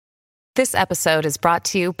This episode is brought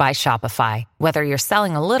to you by Shopify. Whether you're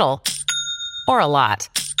selling a little or a lot,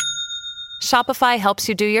 Shopify helps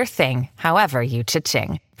you do your thing, however you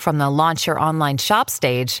cha-ching. From the launch your online shop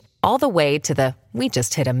stage, all the way to the we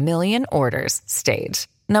just hit 1 million orders stage.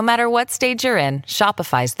 No matter what stage you're in,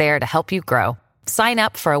 Shopify's there to help you grow. Sign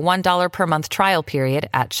up for a $1 per month trial period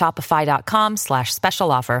at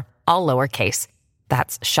shopify.com/special offer, all lowercase.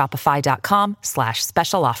 That's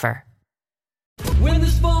shopify.com/special offer. When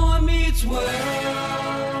this boy meets world.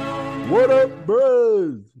 What up,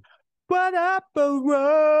 bros? What up,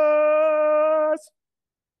 bros?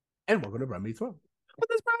 And welcome to Bro Meets World. What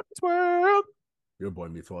is Bro Meets World? Your boy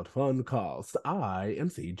meets world fun calls. I am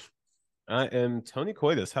Siege. I am Tony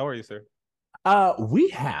Coitus. How are you, sir? We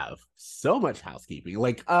have so much housekeeping.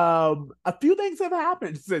 A few things have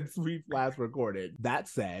happened since we last recorded. That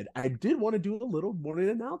said, I did want to do a little morning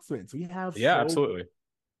announcements. We have absolutely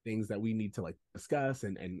things that we need to discuss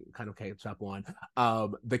and kind of catch up on.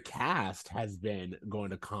 The cast has been going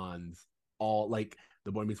to cons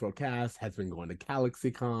the Boy Meets World cast has been going to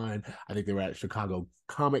GalaxyCon. I think they were at Chicago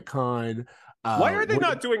Comic Con. Why are they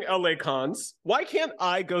not doing LA cons? Why can't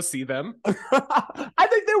I go see them? I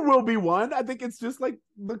think there will be one. I think it's just the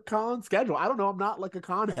con schedule. I don't know. I'm not a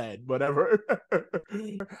con head, whatever.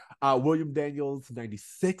 William Daniels'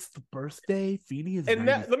 96th birthday. Feeny is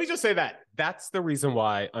let me just say that's the reason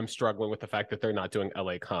why I'm struggling with the fact that they're not doing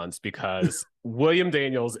LA cons, because William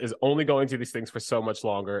Daniels is only going to these things for so much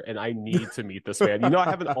longer, and I need to meet this man. I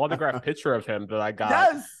have an autographed picture of him that I got.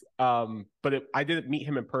 Yes. But I didn't meet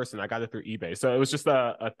him in person. I got it through eBay. So it was just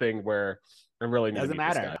a thing where I really need to meet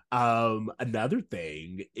matter. This guy. Another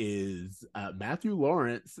thing is Matthew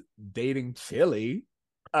Lawrence dating Chili.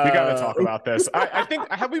 We got to talk about this. I think,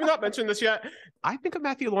 have we not mentioned this yet? I think of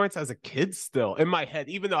Matthew Lawrence as a kid still in my head,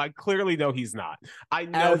 even though I clearly know he's not. I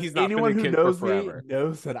know he's not been a kid for forever.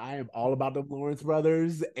 Knows that I am all about the Lawrence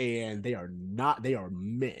brothers, and they are not. They are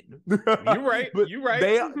men. You're right. You're right.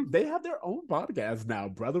 They have their own podcast now,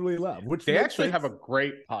 Brotherly Love, which they actually have a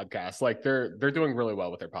great podcast. They're doing really well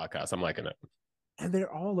with their podcast. I'm liking it. And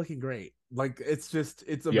they're all looking great. It's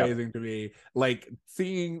amazing to me.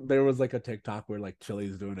 Seeing there was a TikTok where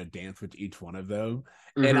Chili's doing a dance with each one of them.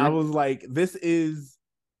 Mm-hmm. And I was like, this is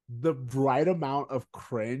the right amount of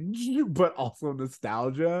cringe, but also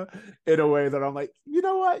nostalgia in a way that I'm like, you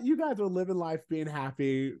know what? You guys are living life, being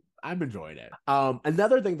happy. I'm enjoying it.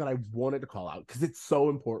 Another thing that I wanted to call out, because it's so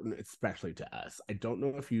important, especially to us. I don't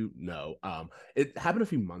know if you know, it happened a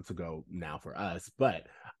few months ago now for us, but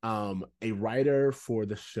a writer for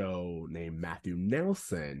the show named Matthew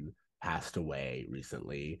Nelson passed away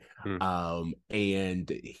recently.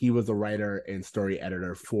 And he was a writer and story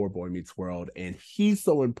editor for Boy Meets World, and he's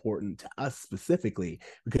so important to us specifically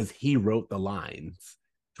because he wrote the lines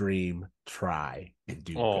 "Dream, try, and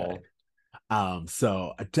do good."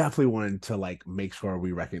 So I definitely wanted to make sure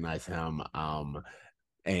we recognize him,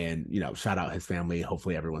 and shout out his family.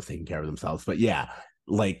 Hopefully everyone's taking care of themselves. But yeah,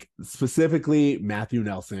 specifically Matthew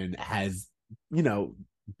Nelson has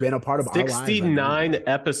been a part of 69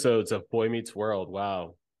 episodes of Boy Meets World.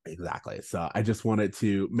 Wow. Exactly. So I just wanted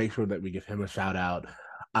to make sure that we give him a shout out,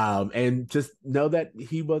 and just know that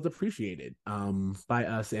he was appreciated by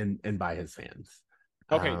us and by his fans.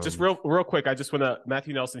 Okay, just real quick. I just want to,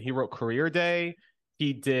 Matthew Nelson, he wrote Career Day.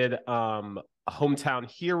 He did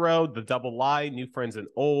Hometown Hero, The Double Lie, New Friends and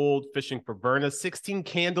Old, Fishing for Verna, 16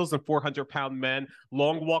 Candles and 400-Pound Men,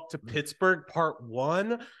 Long Walk to Pittsburgh, Part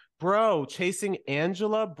 1. Bro, Chasing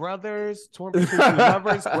Angela, Brothers, Torn Between Two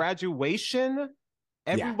Lovers, Graduation,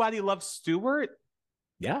 Everybody Loves Stewart.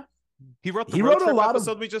 Yeah. He wrote the road trip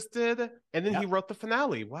episode we just did, and then he wrote the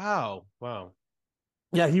finale. Wow.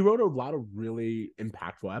 Yeah, he wrote a lot of really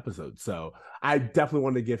impactful episodes. So I definitely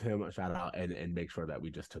wanted to give him a shout out and make sure that we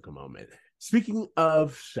just took a moment. Speaking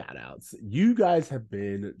of shout outs, you guys have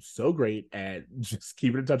been so great at just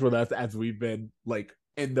keeping in touch with us as we've been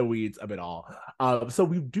in the weeds of it all. So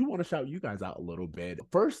we do want to shout you guys out a little bit.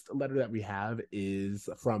 First letter that we have is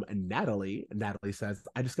from Natalie. Natalie says,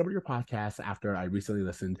 I discovered your podcast after I recently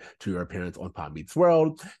listened to your appearance on Pod Meets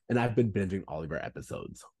World, and I've been binging all of your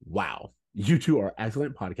episodes. Wow. You two are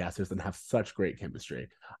excellent podcasters and have such great chemistry.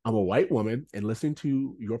 I'm a white woman, and listening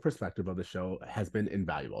to your perspective of the show has been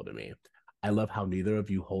invaluable to me. I love how neither of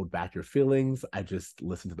you hold back your feelings. I just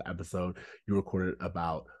listened to the episode you recorded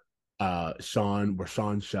about Sean, where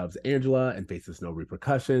Sean shoves Angela and faces no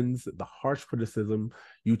repercussions. The harsh criticism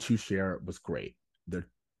you two share was great. The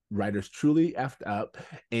writers truly effed up,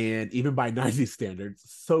 and even by 90s standards,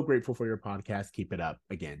 so grateful for your podcast. Keep it up.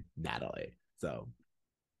 Again, Natalie. So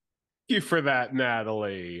you for that,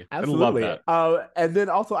 Natalie. Absolutely. I love that. And then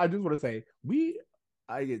also, I just want to say, we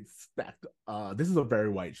I expect this is a very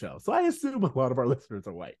white show, so I assume a lot of our listeners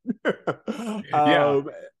are white. Yeah.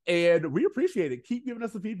 And we appreciate it. Keep giving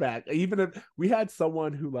us the feedback. Even if we had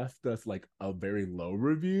someone who left us like a very low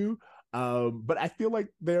review, but I feel like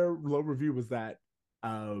their low review was that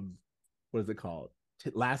what is it called?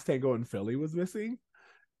 Last Tango in Philly was missing.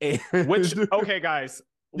 And Which, okay, guys,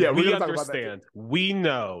 yeah, we're we gonna talk about that too. understand. We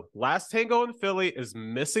know Last Tango in Philly is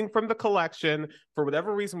missing from the collection. For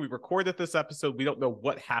whatever reason, we recorded this episode. We don't know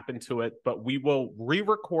what happened to it, but we will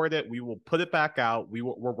re-record it. We will put it back out.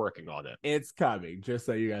 We're working on it. It's coming, just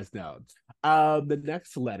so you guys know. The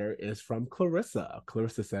next letter is from Clarissa.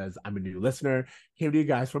 Clarissa says, "I'm a new listener. Came to you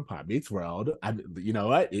guys from Pod Meets World. You know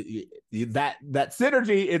what? That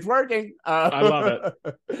synergy, it's working. I love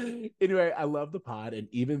it. Anyway, I love the pod, and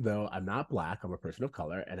even though I'm not Black, I'm a person of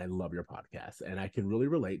color, and I love your podcast, and I can really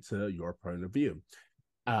relate to your point of view.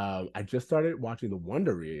 I just started watching The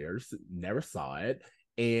Wonder Years. Never saw it."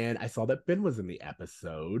 And I saw that Ben was in the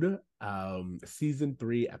episode, season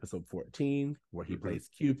 3, episode 14, where he plays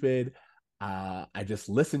Cupid. I just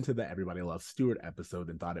listened to the Everybody Loves Stewart episode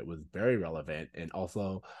and thought it was very relevant, and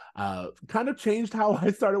also kind of changed how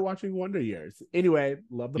I started watching Wonder Years. Anyway,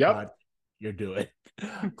 love the pod. You're doing,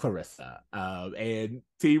 Clarissa. And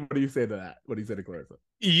T, what do you say to that? What do you say to Clarissa?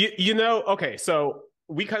 You know, okay, so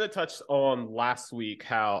we kind of touched on last week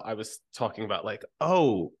how I was talking about like,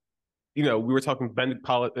 oh, you know, we were talking Ben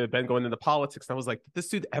going into politics, and I was like, did this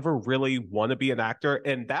dude ever really want to be an actor?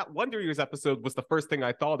 And that Wonder Years episode was the first thing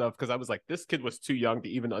I thought of, because I was like, this kid was too young to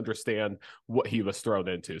even understand what he was thrown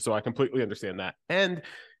into. So I completely understand that. And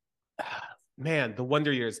man, the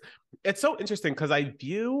Wonder Years, it's so interesting because I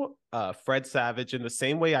view Fred Savage in the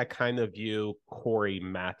same way I kind of view Corey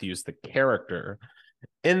Matthews, the character,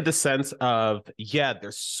 in the sense of, yeah,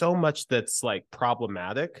 there's so much that's like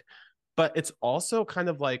problematic, but it's also kind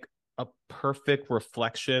of like a perfect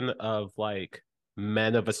reflection of like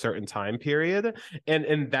men of a certain time period. And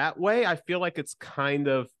in that way, I feel like it's kind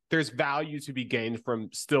of, there's value to be gained from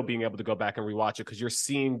still being able to go back and rewatch it, because you're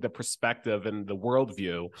seeing the perspective and the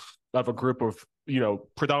worldview of a group of, you know,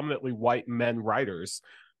 predominantly white men writers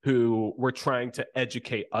who were trying to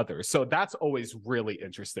educate others. So that's always really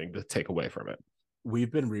interesting to take away from it.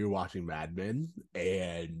 We've been rewatching Mad Men,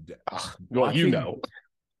 and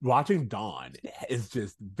watching Dawn is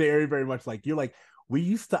just very, very much like, you're like, we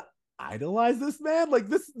used to idolize this man. Like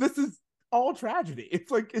this is all tragedy. It's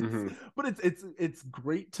like but it's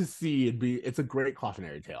great to see and be. It's a great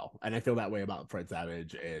cautionary tale, and I feel that way about Fred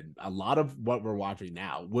Savage and a lot of what we're watching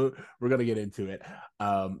now. We're gonna get into it.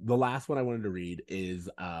 The last one I wanted to read is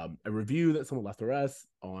a review that someone left for us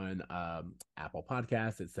on Apple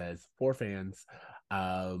Podcasts. It says, "For fans,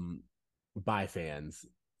 by fans,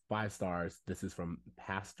 5 stars. This is from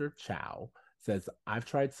Pastor Chow." Says, "I've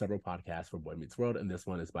tried several podcasts for Boy Meets World, and this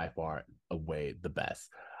one is by far away the best.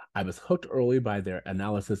 I was hooked early by their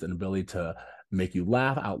analysis and ability to make you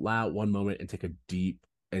laugh out loud one moment and take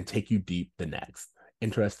you deep the next.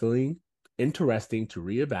 Interesting to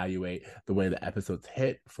reevaluate the way the episodes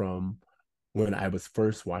hit from when I was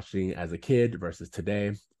first watching as a kid versus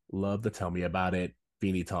today. Love the tell me about it.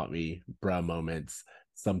 Beanie taught me, bruh moments.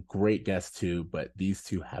 Some great guests too, but these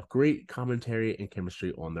two have great commentary and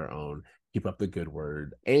chemistry on their own. Keep up the good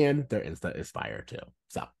word, and their Insta is fire too."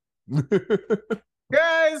 So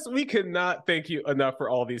guys, we cannot thank you enough for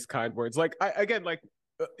all these kind words. Like,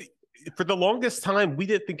 for the longest time, we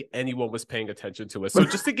didn't think anyone was paying attention to us. So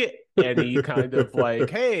just to get any kind of like,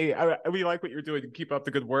 hey, we like what you're doing, keep up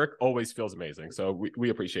the good work, always feels amazing. So we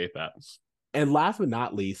appreciate that. And last but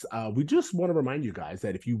not least, we just want to remind you guys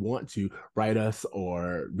that if you want to write us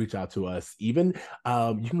or reach out to us, even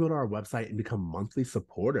you can go to our website and become monthly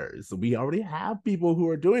supporters. We already have people who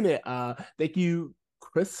are doing it. Thank you,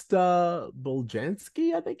 Krista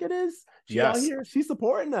Boljanski, I think it is. She's out here. She's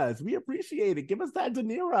supporting us. We appreciate it. Give us that De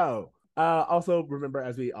Niro. Also, remember,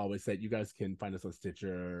 as we always said, you guys can find us on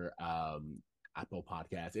Stitcher, Apple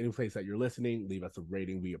Podcasts, any place that you're listening. Leave us a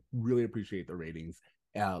rating. We really appreciate the ratings.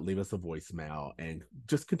 Leave us a voicemail and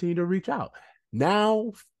just continue to reach out.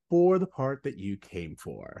 Now for the part that you came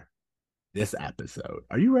for. This episode.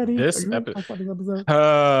 Are you ready? This episode?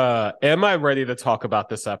 Am I ready to talk about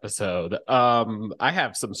this episode? I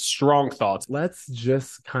have some strong thoughts. Let's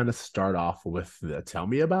just kind of start off with the tell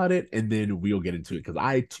me about it, and then we'll get into it, because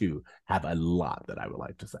I too have a lot that I would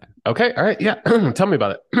like to say. Okay, all right, yeah. Tell me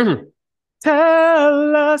about it.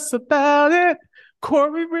 Tell us about it.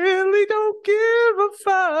 Corey really don't give a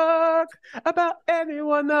fuck about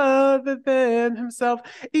anyone other than himself,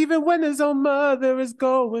 even when his own mother is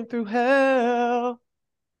going through hell.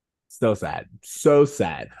 So sad. So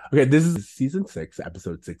sad. Okay, this is season 6,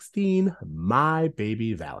 episode 16, My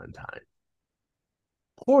Baby Valentine.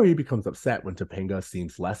 Corey becomes upset when Topanga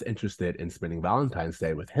seems less interested in spending Valentine's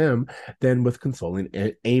Day with him than with consoling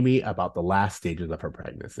Amy about the last stages of her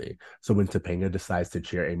pregnancy. So when Topanga decides to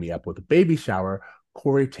cheer Amy up with a baby shower,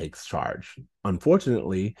 Corey takes charge.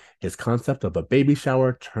 Unfortunately, his concept of a baby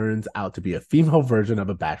shower turns out to be a female version of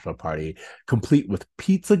a bachelor party, complete with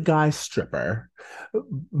pizza guy stripper.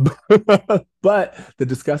 But the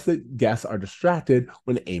disgusted guests are distracted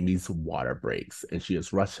when Amy's water breaks, and she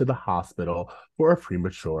is rushed to the hospital for a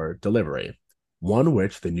premature delivery, one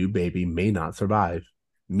which the new baby may not survive.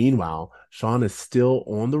 Meanwhile, Sean is still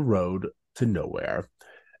on the road to nowhere.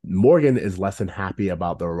 Morgan is less than happy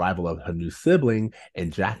about the arrival of her new sibling,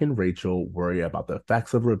 and Jack and Rachel worry about the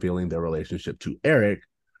effects of revealing their relationship to Eric,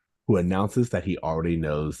 who announces that he already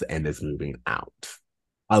knows and is moving out.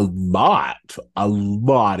 A lot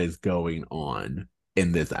is going on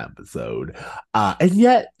in this episode. And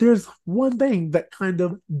yet there's one thing that kind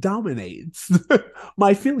of dominates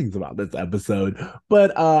my feelings about this episode.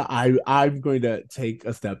 But I'm going to take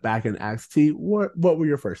a step back and ask T, what were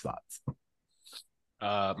your first thoughts?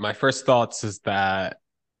 My first thoughts is that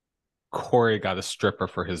Corey got a stripper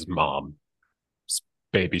for his mom's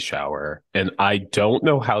baby shower, and I don't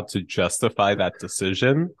know how to justify that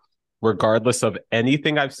decision. Regardless of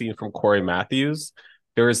anything I've seen from Corey Matthews,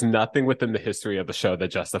 there is nothing within the history of the show that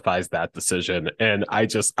justifies that decision. And I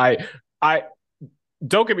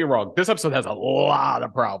don't get me wrong, this episode has a lot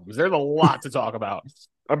of problems. There's a lot to talk about.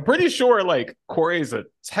 I'm pretty sure like Corey is a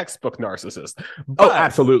textbook narcissist. Oh,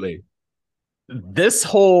 absolutely. This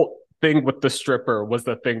whole thing with the stripper was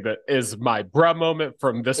the thing that is my bruh moment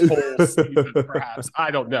from this whole season, perhaps. I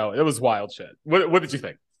don't know. It was wild shit. What did you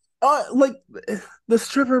think? Like the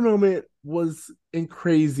stripper moment was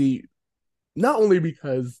crazy, not only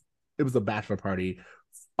because it was a bachelor party,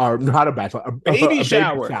 or not a bachelor, a baby a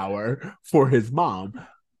shower. baby shower for his mom,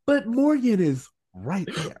 but Morgan is right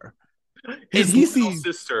there. His and he little sees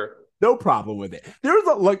sister. no problem with it. There's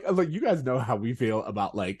like you guys know how we feel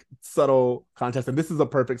about like subtle context, and this is a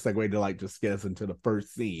perfect segue to like just get us into the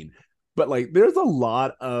first scene. But like there's a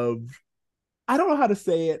lot of, I don't know how to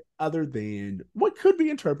say it other than what could be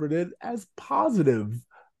interpreted as positive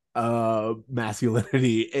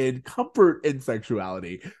masculinity and comfort in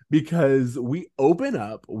sexuality, because we open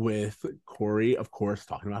up with Corey, of course,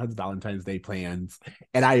 talking about his Valentine's Day plans,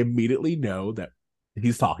 and I immediately know that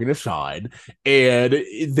he's talking to Sean, and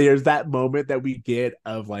there's that moment that we get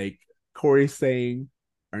of like Corey saying,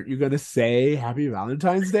 aren't you gonna say Happy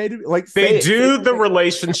Valentine's Day to me? Like They say do it, the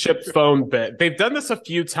relationship phone bit. They've done this a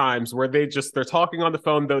few times where they're talking on the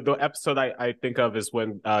phone. The episode I think of is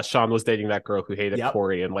when Sean was dating that girl who hated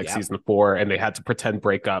Corey in season 4, and they had to pretend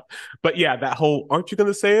break up. But yeah, that whole aren't you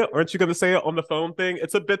gonna say it? Aren't you gonna say it on the phone thing?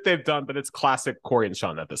 It's a bit they've done, but it's classic Corey and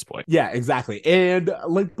Sean at this point. Yeah, exactly. And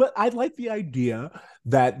like, but I like the idea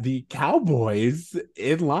that the cowboys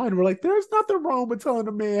in line were like, there's nothing wrong with telling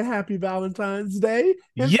a man Happy Valentine's Day.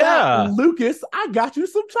 In fact, Lucas, I got you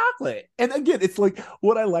some chocolate. And again, it's like,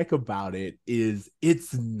 what I like about it is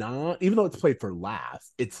it's not, even though it's played for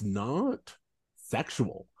laughs, it's not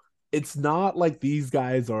sexual. It's not like these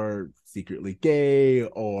guys are secretly gay,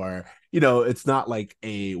 or it's not like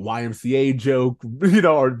a YMCA joke,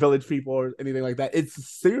 or Village People or anything like that. It's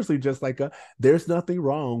seriously just like there's nothing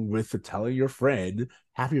wrong with telling your friend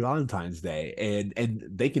Happy Valentine's Day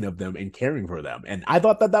and thinking of them and caring for them. And I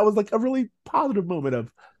thought that was like a really positive moment of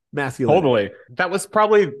masculinity. Totally. That was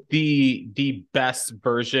probably the best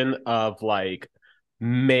version of like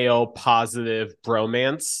male positive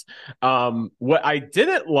bromance. What I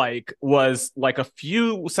didn't like was like a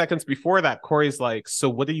few seconds before that, Corey's like, so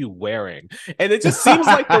what are you wearing? And it just seems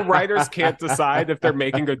like the writers can't decide if they're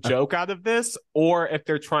making a joke out of this or if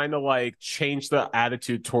they're trying to like change the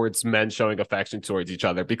attitude towards men showing affection towards each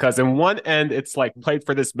other. Because in one end, it's like played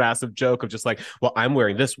for this massive joke of just like, well, I'm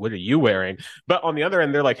wearing this, what are you wearing? But on the other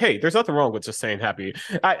end, they're like, hey, there's nothing wrong with just saying happy.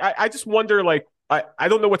 I just wonder, like, I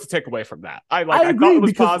don't know what to take away from that. I thought it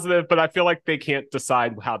was positive, but I feel like they can't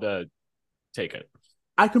decide how to take it.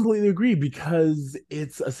 I completely agree, because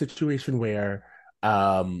it's a situation where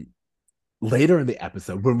later in the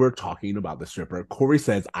episode, when we're talking about the stripper, Corey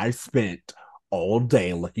says, I spent all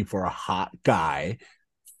day looking for a hot guy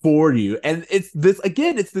for you. And it's this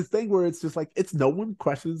thing where it's just like, it's no one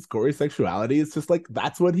questions Corey's sexuality. It's just like,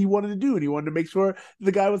 that's what he wanted to do. And he wanted to make sure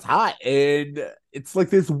the guy was hot. And it's like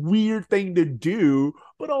this weird thing to do,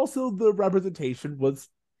 but also the representation was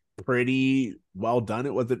pretty well done.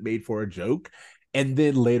 It wasn't made for a joke. And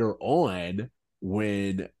then later on,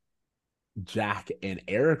 when Jack and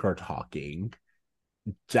Eric are talking,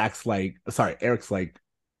 Eric's like,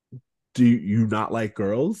 do you not like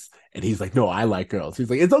girls? And he's like, no, I like girls. He's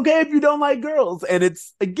like, it's okay if you don't like girls. And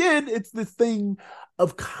it's this thing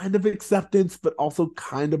of kind of acceptance, but also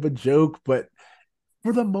kind of a joke. But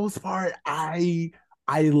for the most part, I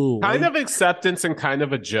Kind of like acceptance and kind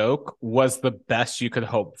of a joke was the best you could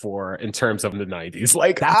hope for in terms of the 90s.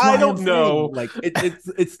 Like, that's I why I'm don't know. saying like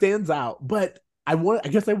it stands out. But I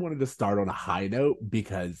guess I wanted to start on a high note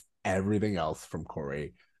because everything else from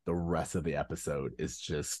Corey, the rest of the episode is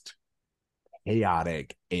just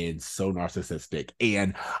chaotic and so narcissistic.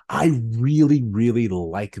 And I really, really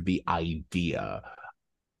like the idea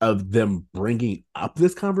of them bringing up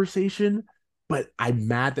this conversation, but I'm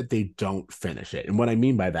mad that they don't finish it. And what I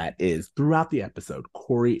mean by that is throughout the episode,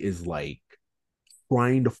 Corey is like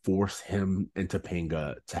trying to force him and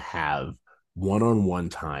Topanga to have one-on-one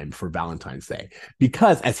time for Valentine's Day.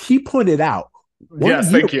 Because as he pointed out,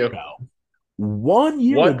 Thank you. 1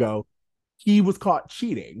 year ago, he was caught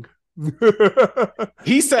cheating.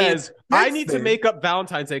 He says, I need to make up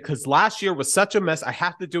Valentine's Day because last year was such a mess. I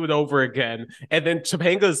have to do it over again. And then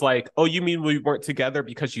Topanga's like, oh, you mean we weren't together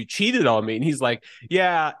because you cheated on me? And he's like,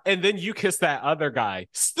 yeah. And then you kissed that other guy.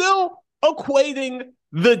 Still equating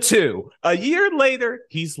the two. A year later,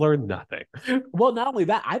 he's learned nothing. Well, not only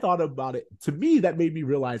that, I thought about it. To me, that made me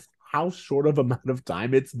realize how short of amount of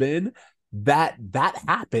time it's been that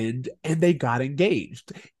happened and they got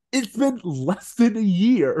engaged. It's been less than a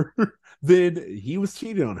year. Then he was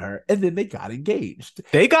cheating on her, and then they got engaged.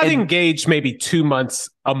 They got engaged maybe 2 months,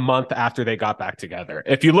 a month after they got back together.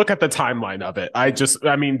 If you look at the timeline of it,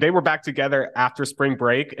 I mean, they were back together after spring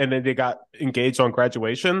break, and then they got engaged on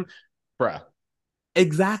graduation. Bruh.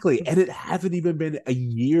 Exactly. And it hasn't even been a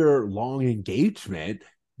year-long engagement.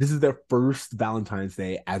 This is their first Valentine's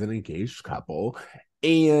Day as an engaged couple.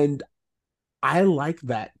 And I like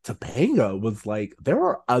that Topanga was like, there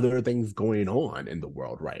are other things going on in the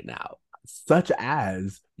world right now, such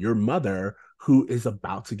as your mother who is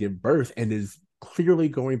about to give birth and is clearly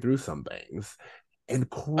going through some things. And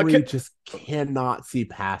Corey just cannot see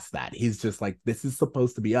past that. He's just like, this is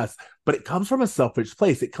supposed to be us. But it comes from a selfish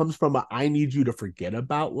place. It comes from I need you to forget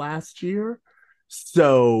about last year.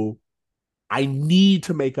 So I need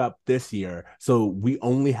to make up this year so we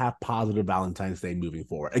only have positive Valentine's Day moving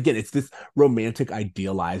forward. Again, it's this romantic,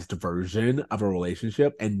 idealized version of a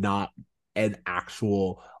relationship and not an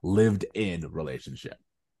actual lived-in relationship.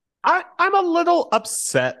 I'm a little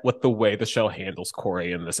upset with the way the show handles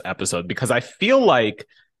Corey in this episode because I feel like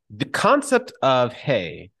the concept of,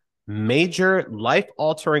 hey, major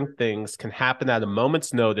life-altering things can happen at a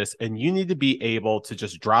moment's notice and you need to be able to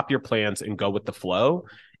just drop your plans and go with the flow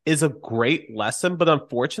is a great lesson. But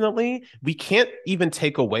unfortunately, we can't even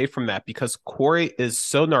take away from that because Corey is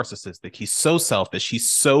so narcissistic. He's so selfish. He's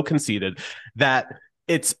so conceited that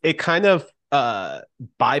it kind of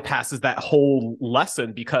bypasses that whole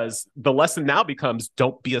lesson because the lesson now becomes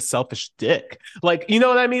don't be a selfish dick. Like, you know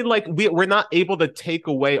what I mean? Like we're not able to take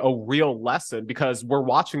away a real lesson because we're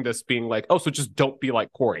watching this being like, oh, so just don't be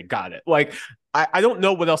like Corey. Got it. Like, I don't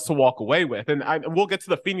know what else to walk away with. And we'll get to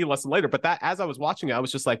the Feeney lesson later. But that as I was watching it, I was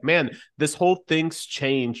just like, man, this whole thing's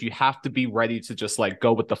change. You have to be ready to just like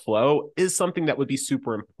go with the flow is something that would be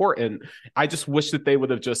super important. I just wish that they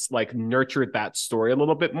would have just like nurtured that story a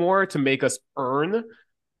little bit more to make us earn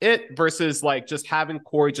it versus like just having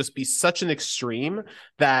Corey just be such an extreme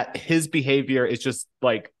that his behavior is just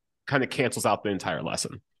like kind of cancels out the entire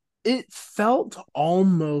lesson. It felt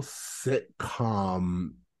almost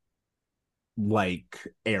sitcom like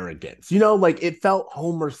arrogance, like it felt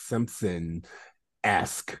Homer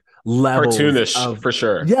Simpson-esque levels cartoonish for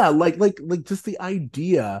sure. Yeah, like just the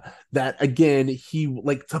idea that again he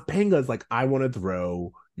like Topanga's like, I want to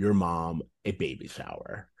throw your mom a baby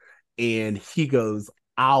shower, and he goes,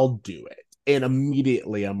 I'll do it. And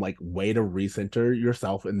immediately I'm like, way to recenter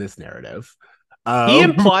yourself in this narrative. He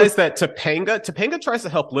implies that Topanga tries to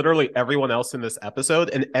help literally everyone else in this episode,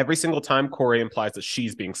 and every single time Corey implies that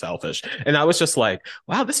she's being selfish. And I was just like,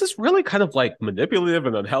 wow, this is really kind of like manipulative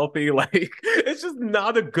and unhealthy. Like, it's just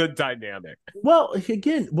not a good dynamic. Well,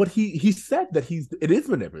 again, what he said that it is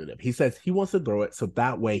manipulative. He says he wants to throw it so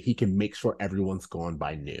that way he can make sure everyone's gone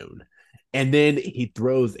by noon. And then he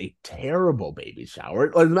throws a terrible baby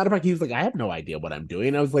shower. As a matter of fact, he was like, I have no idea what I'm doing.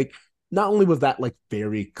 And I was like, not only was that like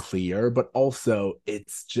very clear, but also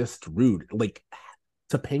it's just rude. Like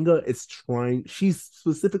Topanga is she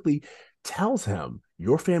specifically tells him,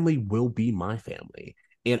 your family will be my family.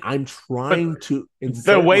 And I'm trying to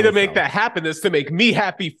the way to make that happen is to make me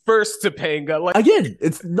happy first, Topanga. Like again,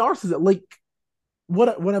 it's narcissism. Like what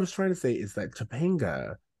I was trying to say is that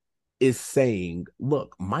Topanga is saying,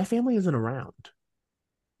 look, my family isn't around.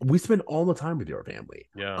 we spend all the time with your family.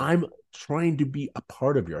 Yeah. I'm trying to be a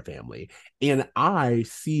part of your family. And I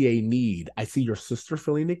see a need. I see your sister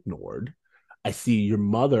feeling ignored. I see your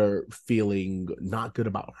mother feeling not good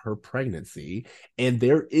about her pregnancy. And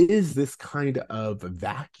there is this kind of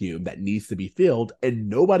vacuum that needs to be filled, and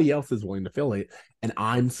nobody else is willing to fill it. And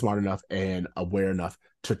I'm smart enough and aware enough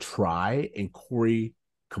to try. And Corey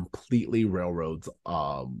completely steamrolls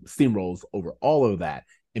over all of that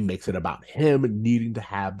and makes it about him needing to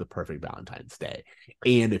have the perfect Valentine's Day.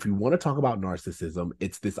 And if you want to talk about narcissism,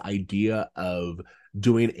 it's this idea of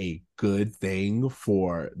doing a good thing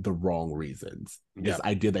for the wrong reasons. This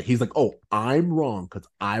idea that he's like, oh, I'm wrong because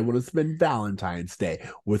I want to spend Valentine's Day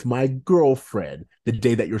with my girlfriend, the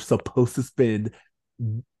day that you're supposed to spend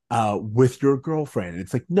with your girlfriend. And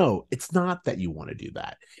it's like, no, it's not that you want to do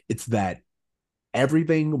that. It's that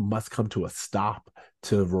everything must come to a stop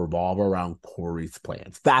to revolve around Corey's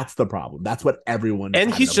plans. That's the problem. That's what everyone.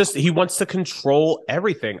 And he wants to control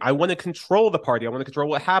everything. I want to control the party. I want to control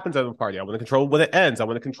what happens at the party. I want to control when it ends. I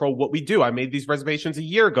want to control what we do. I made these reservations a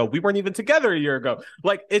year ago. We weren't even together a year ago.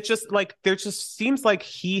 Like, it just like, there just seems like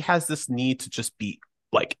he has this need to just be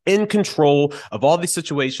like in control of all these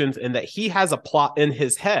situations, and that he has a plot in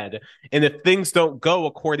his head. And if things don't go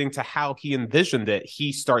according to how he envisioned it,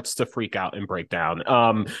 he starts to freak out and break down.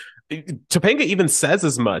 Topanga even says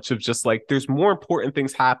as much of just like, there's more important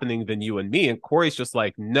things happening than you and me. And Corey's just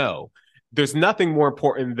like, no, there's nothing more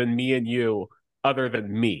important than me and you other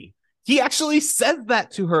than me. He actually says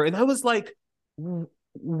that to her. And I was like,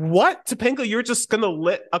 what? Topanga, you're just gonna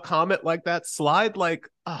let a comment like that slide? Like,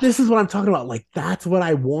 this is what I'm talking about. Like, that's what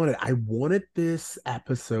I wanted. I wanted this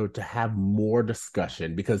episode to have more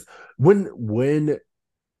discussion, because when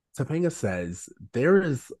Topanga says there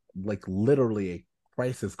is like literally a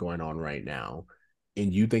crisis going on right now,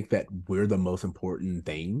 and you think that we're the most important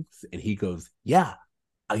things, and he goes, yeah,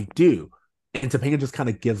 I do. And Topanga just kind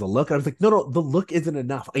of gives a look. I was like, no, the look isn't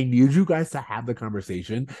enough. I need you guys to have the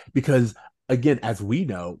conversation, because again, as we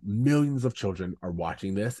know, millions of children are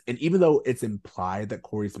watching this. And even though it's implied that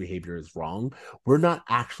Corey's behavior is wrong, we're not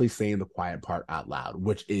actually saying the quiet part out loud,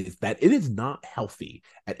 which is that it is not healthy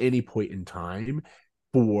at any point in time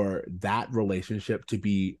for that relationship to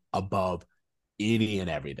be above any and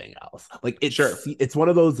everything else. Like, it's one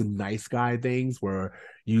of those nice guy things where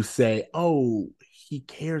you say, oh, he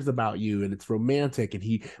cares about you and it's romantic and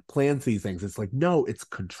he plans these things. It's like, no, it's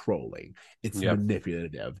controlling, it's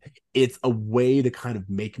manipulative, it's a way to kind of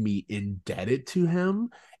make me indebted to him,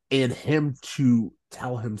 and him to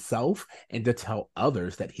tell himself and to tell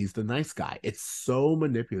others that he's the nice guy. It's so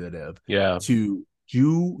manipulative to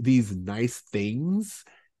do these nice things,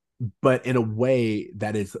 but in a way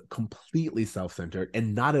that is completely self-centered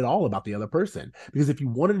and not at all about the other person. Because if you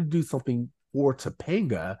wanted to do something for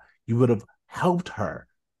Topanga, you would have helped her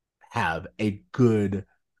have a good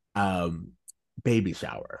baby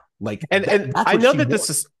shower. Like, and I know that this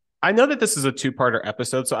is a two-parter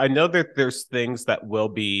episode, so I know that there's things that will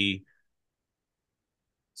be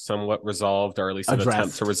somewhat resolved, or at least an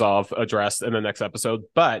attempt to addressed in the next episode.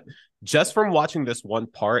 But just from watching this one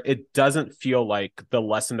part, it doesn't feel like the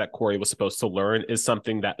lesson that Corey was supposed to learn is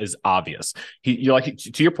something that is obvious. You're like,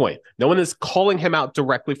 to your point, no one is calling him out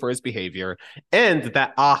directly for his behavior. And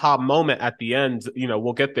that aha moment at the end,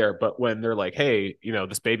 we'll get there. But when they're like, hey,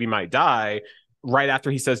 this baby might die, right after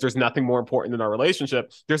he says there's nothing more important than our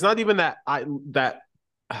relationship, there's not even that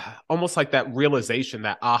almost like that realization,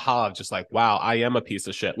 that aha of just like, wow, I am a piece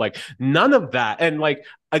of shit. Like, none of that. And like,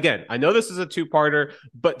 again, I know this is a two-parter,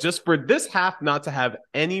 but just for this half not to have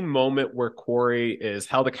any moment where Corey is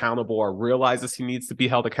held accountable or realizes he needs to be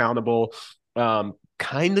held accountable,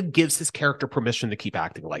 kind of gives his character permission to keep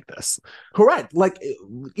acting like this. Correct. Like,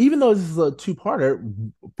 even though this is a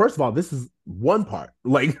two-parter, first of all, this is one part.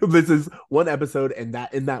 Like, this is one episode, and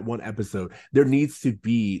that in that one episode, there needs to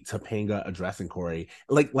be Topanga addressing Corey,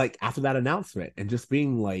 like after that announcement, and just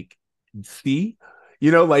being like, see,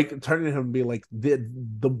 like turning to him and being like, the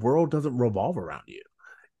world doesn't revolve around you.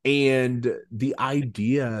 And the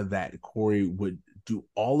idea that Corey would do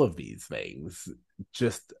all of these things,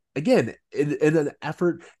 just again, in an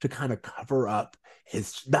effort to kind of cover up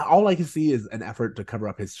all I can see is an effort to cover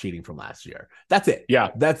up his cheating from last year. That's it. Yeah.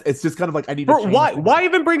 It's just kind of like, I need to why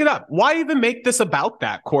even bring it up? Why even make this about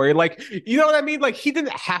that, Corey? Like, you know what I mean? Like, he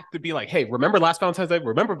didn't have to be like, hey, remember last Valentine's Day?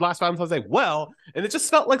 Remember last Valentine's Day? Well, and it just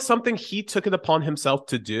felt like something he took it upon himself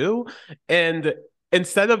to do. And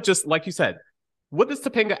instead of just, like you said, what does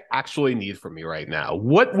Topanga actually need from me right now?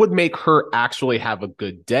 What would make her actually have a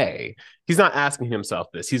good day? He's not asking himself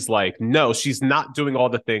this. He's like, no, she's not doing all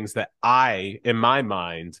the things that I, in my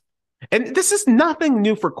mind, And this is nothing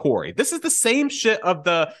new for Corey. This is the same shit of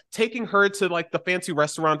the taking her to like the fancy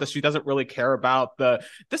restaurant that she doesn't really care about.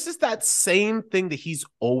 This is that same thing that he's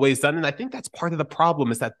always done. And I think that's part of the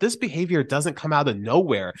problem, is that this behavior doesn't come out of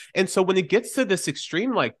nowhere. And so when it gets to this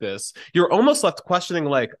extreme like this, you're almost left questioning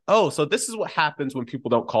like, oh, so this is what happens when people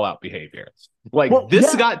don't call out behavior. Like,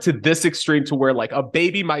 this got to this extreme to where like a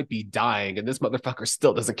baby might be dying and this motherfucker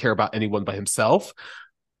still doesn't care about anyone but himself.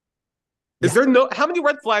 Is there how many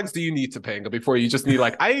red flags do you need, Topanga, before you just need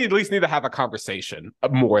like, I at least need to have a conversation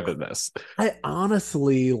more than this? I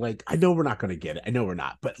honestly, like, I know we're not going to get it. I know we're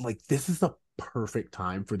not, but like, this is the perfect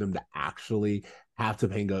time for them to actually have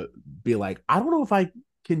Topanga be like, I don't know if I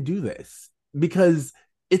can do this, because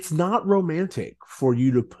it's not romantic for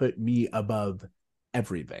you to put me above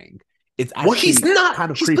everything. It's actually he's not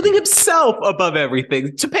kind of he's creepy. putting himself above everything.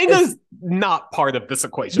 Topanga's not part of this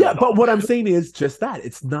equation. Yeah, but what I'm saying is just that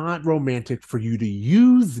it's not romantic for you to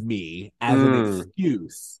use me as an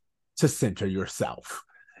excuse to center yourself.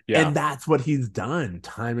 Yeah. And that's what he's done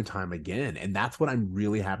time and time again. And that's what I'm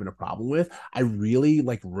really having a problem with. I really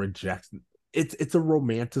like reject it's a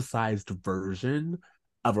romanticized version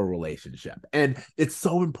of a relationship. And it's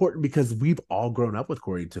so important because we've all grown up with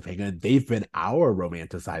Corey and Topanga, and they've been our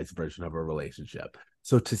romanticized version of a relationship.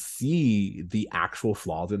 So to see the actual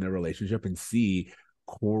flaws in their relationship and see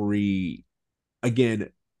Corey, again,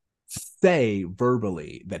 say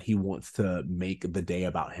verbally that he wants to make the day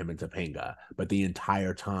about him and Topanga, but the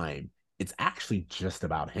entire time it's actually just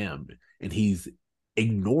about him. And he's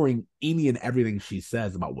ignoring any and everything she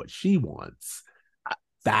says about what she wants.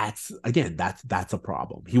 That's a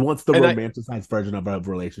problem. He wants the romanticized version of a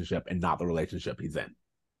relationship and not the relationship he's in.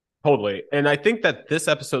 Totally. And I think that this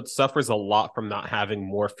episode suffers a lot from not having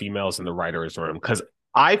more females in the writer's room, because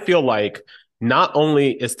I feel like not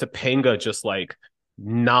only is Topanga just like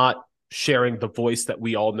not sharing the voice that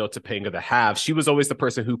we all know Topanga to have, she was always the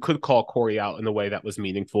person who could call Corey out in a way that was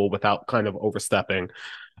meaningful without kind of overstepping.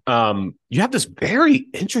 You have this very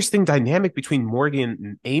interesting dynamic between Morgan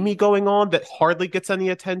and Amy going on that hardly gets any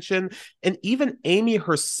attention. And even Amy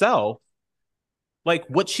herself, like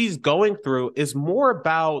what she's going through is more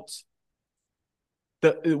about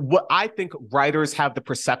what I think writers have the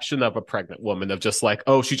perception of a pregnant woman, of just like,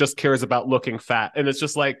 oh, she just cares about looking fat. And it's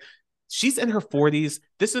just like, she's in her 40s.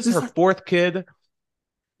 This is her fourth kid.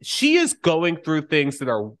 She is going through things that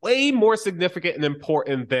are way more significant and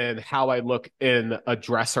important than how I look in a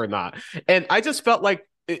dress or not. And I just felt like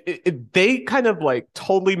they kind of like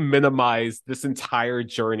totally minimized this entire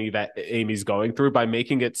journey that Amy's going through by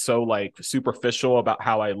making it so like superficial about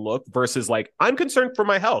how I look versus like, I'm concerned for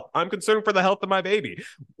my health. I'm concerned for the health of my baby.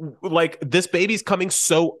 Like, this baby's coming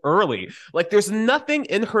so early. Like, there's nothing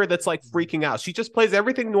in her that's like freaking out. She just plays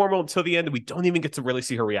everything normal until the end, and we don't even get to really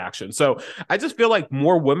see her reaction. So I just feel like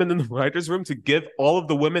more women in the writer's room to give all of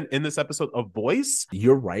the women in this episode a voice.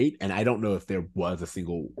 You're right. And I don't know if there was a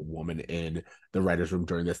single woman in the writer's room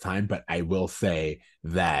during this time, but I will say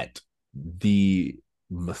that the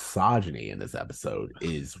misogyny in this episode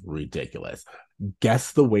is ridiculous.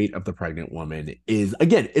 Guess the weight of the pregnant woman is,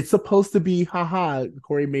 again, it's supposed to be, haha,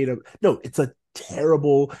 Corey made a, no, it's a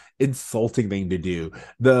terrible, insulting thing to do.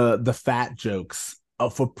 The fat jokes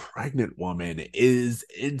of a pregnant woman is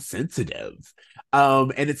insensitive.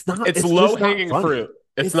 And it's not, it's low hanging fruit.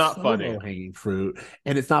 It's not so funny. Low hanging fruit.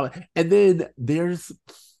 And it's not, and then there's,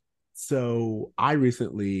 so I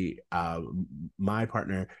recently, my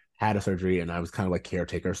partner had a surgery and I was kind of like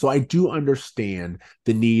caretaker. So I do understand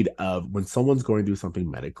the need of when someone's going through something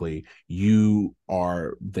medically, you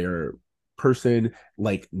are their person,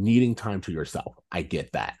 like needing time to yourself. I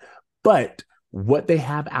get that. But what they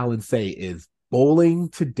have Alan say is bowling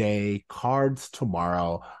today, cards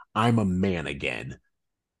tomorrow, I'm a man again.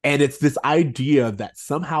 And it's this idea that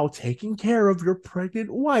somehow taking care of your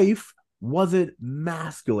pregnant wife wasn't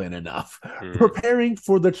masculine enough. Preparing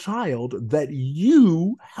for the child that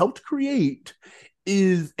you helped create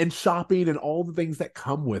is, and shopping and all the things that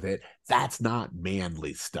come with it, that's not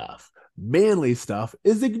manly stuff. Manly stuff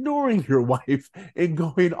is ignoring your wife and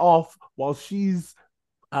going off while she's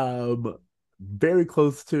very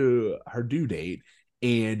close to her due date,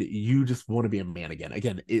 and you just want to be a man again.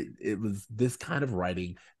 Again, it was this kind of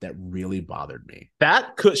writing that really bothered me.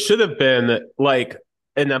 That should have been like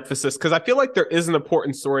an emphasis, because I feel like there is an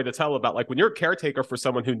important story to tell about like when you're a caretaker for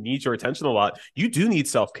someone who needs your attention a lot, you do need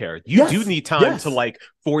self-care. You do need time to like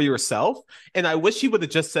for yourself. And I wish he would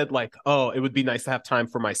have just said like, oh, it would be nice to have time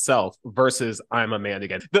for myself versus I'm a man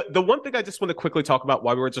again. The one thing I just want to quickly talk about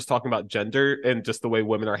while we were just talking about gender and just the way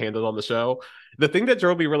women are handled on the show, the thing that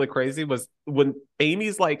drove me really crazy was when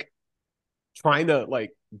Amy's like trying to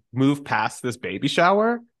like move past this baby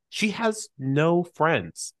shower, She has no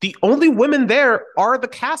friends. The only women there are the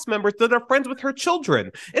cast members that are friends with her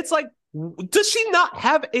children. It's like, does she not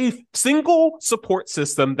have a single support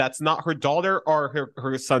system that's not her daughter or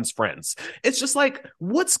her son's friends? It's just like,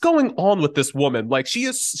 what's going on with this woman? Like, she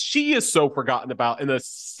is so forgotten about in a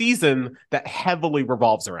season that heavily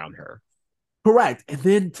revolves around her. Correct. And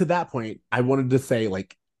then to that point, I wanted to say,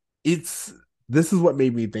 like, this is what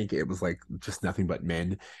made me think it was like just nothing but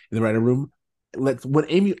men in the writer room. When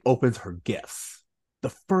Amy opens her gifts,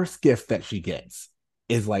 the first gift that she gets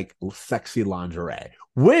is like sexy lingerie,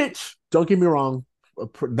 which, don't get me wrong,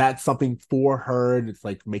 that's something for her, and it's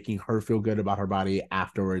like making her feel good about her body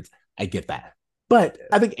afterwards. I get that. But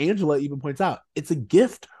I think Angela even points out it's a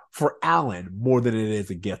gift for Alan more than it is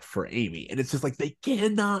a gift for Amy. And it's just like they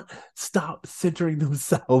cannot stop centering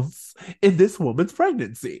themselves in this woman's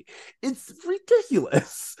pregnancy. It's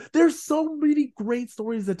ridiculous. There's so many great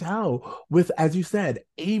stories to tell with, as you said,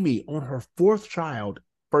 Amy on her fourth child,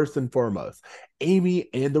 first and foremost. Amy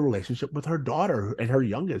and the relationship with her daughter and her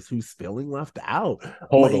youngest, who's feeling left out.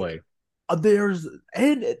 Totally. Like,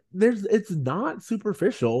 it's not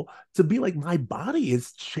superficial to be like, my body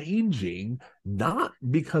is changing, not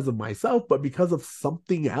because of myself, but because of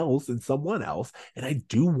something else and someone else. And I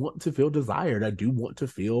do want to feel desired. I do want to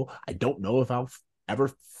feel, I don't know if I'll ever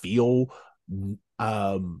feel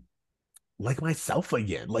like myself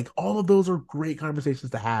again. Like, all of those are great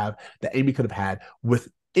conversations to have that Amy could have had with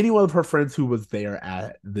any one of her friends who was there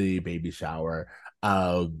at the baby shower.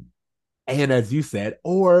 And as you said,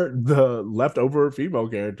 or the leftover female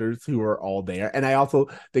characters who are all there. And I also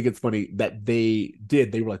think it's funny that they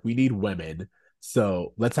were like, we need women,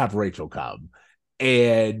 so let's have Rachel come.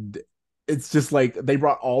 And it's just like they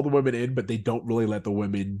brought all the women in, but they don't really let the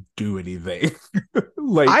women do anything.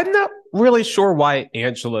 Like, I'm not really sure why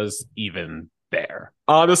Angela's even there.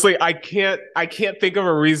 Honestly, I can't think of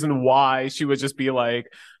a reason why she would just be like,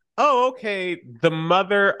 oh, okay, the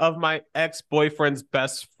mother of my ex-boyfriend's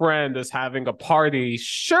best friend is having a party.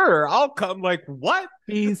 Sure, I'll come. Like, what?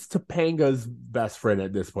 She's Topanga's best friend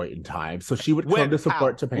at this point in time, so she would come to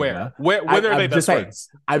support Topanga. When are they best friends?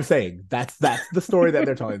 I'm saying that's the story that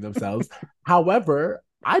they're telling themselves. However,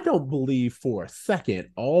 I don't believe for a second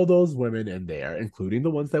all those women in there, including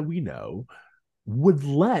the ones that we know, would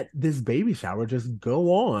let this baby shower just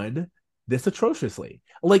go on this atrociously.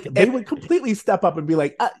 Like, they would completely step up and be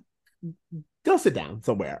like, go sit down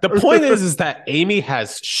somewhere. The point is that Amy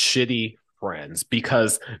has shitty friends,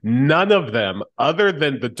 because none of them, other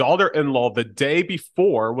than the daughter-in-law the day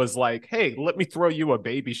before, was like, hey, let me throw you a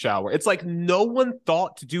baby shower. It's like no one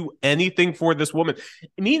thought to do anything for this woman.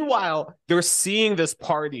 Meanwhile, they're seeing this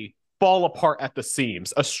party fall apart at the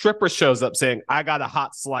seams. A stripper shows up saying, I got a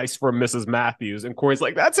hot slice from Mrs. Matthews. And Corey's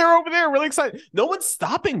like, that's her over there, really excited. No one's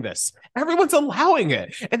stopping this. Everyone's allowing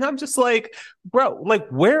it. And I'm just like, bro, like,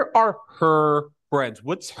 where are her friends?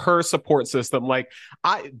 What's her support system? Like,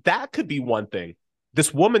 that could be one thing.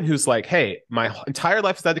 This woman who's like, hey, my entire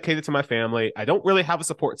life is dedicated to my family. I don't really have a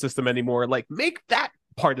support system anymore. Like, make that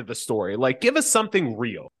part of the story. Like, give us something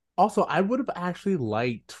real. Also, I would have actually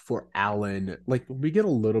liked for Alan, like, we get a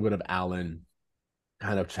little bit of Alan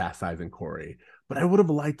kind of chastising Corey, but I would have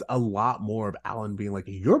liked a lot more of Alan being like,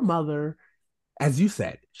 your mother, as you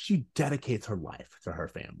said, she dedicates her life to her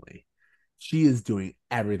family. She is doing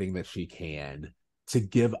everything that she can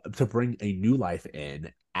to bring a new life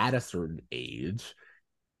in at a certain age.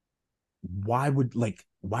 Why would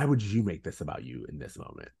you make this about you in this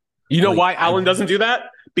moment? You know why Alan doesn't do that?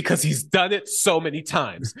 Because he's done it so many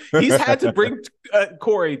times. He's had to bring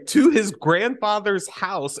Corey to his grandfather's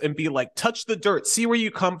house and be like, touch the dirt, see where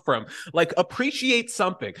you come from, like, appreciate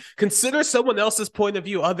something, consider someone else's point of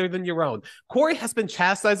view other than your own. Corey has been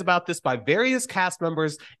chastised about this by various cast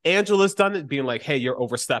members. Angela's done it, being like, hey, you're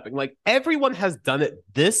overstepping. Like, everyone has done it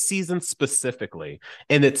this season specifically,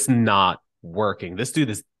 and it's not working. This dude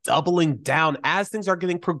is doubling down as things are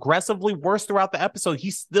getting progressively worse throughout the episode.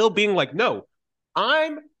 He's still being like, no,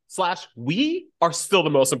 we are still the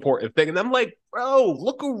most important thing. And I'm like, bro,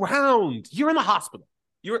 look around. You're in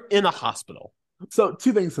a hospital. So,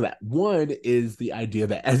 two things to that. One is the idea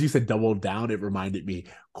that, as you said, double down. It reminded me,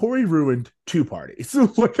 Corey ruined two parties.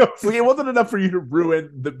 Like, it wasn't enough for you to ruin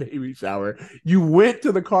the baby shower. You went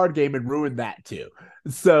to the card game and ruined that too.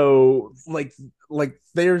 So, like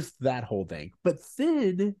there's that whole thing. But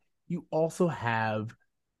then you also have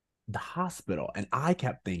the hospital. And I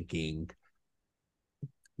kept thinking,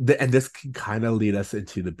 and this can kind of lead us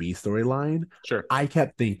into the B storyline. Sure. I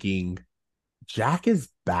kept thinking, Jack is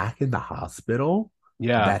back in the hospital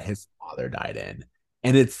that his father died in.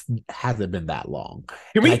 And hasn't been that long.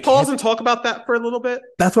 Can we pause and talk about that for a little bit?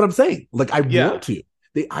 That's what I'm saying. Like, I want to.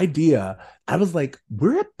 the idea, I was like,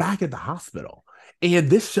 we're back at the hospital. And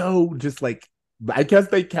this show just like, I guess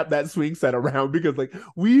they kept that swing set around because like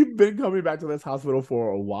we've been coming back to this hospital for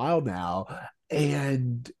a while now.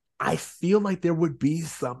 And I feel like there would be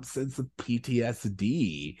some sense of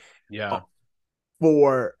PTSD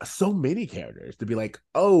for so many characters to be like,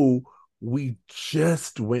 oh, we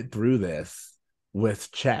just went through this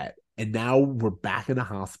with Chet, and now we're back in the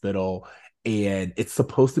hospital, and it's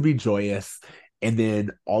supposed to be joyous. And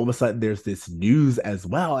then all of a sudden there's this news as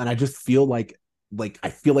well. And I just feel like I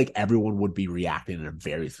feel like everyone would be reacting in a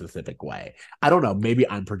very specific way. I don't know. Maybe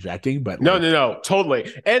I'm projecting, but no,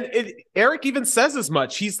 totally. And Eric even says as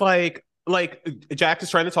much. He's like Jack is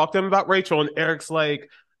trying to talk to him about Rachel, and Eric's like,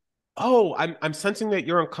 oh, I'm sensing that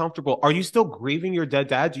you're uncomfortable. Are you still grieving your dead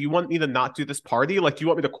dad? Do you want me to not do this party? Like, do you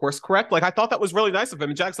want me to course correct? Like, I thought that was really nice of him.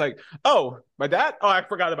 And Jack's like, oh, my dad? Oh, I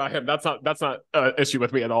forgot about him. That's not an issue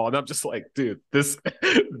with me at all. And I'm just like, dude,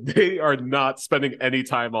 they are not spending any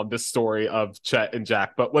time on this story of Chet and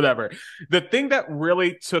Jack, but whatever. The thing that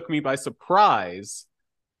really took me by surprise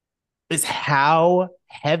is how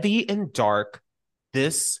heavy and dark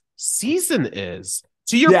this season is.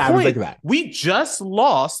 To your point, we just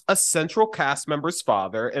lost a central cast member's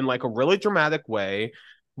father in like a really dramatic way.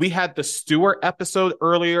 We had the Stewart episode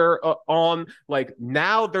earlier on. Like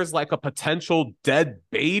now there's like a potential dead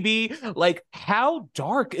baby. Like how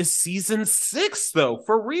dark is season 6 though?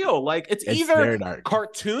 For real. Like it's either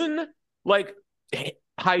cartoon like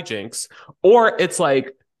hijinks or it's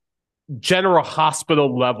like general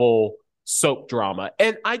hospital level soap drama.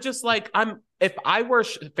 And I just like, if I were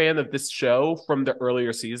a fan of this show from the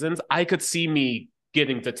earlier seasons, I could see me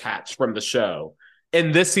getting detached from the show.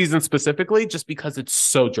 In this season specifically, just because it's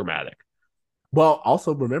so dramatic. Well,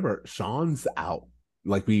 also remember, Sean's out.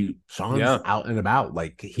 Sean's out and about.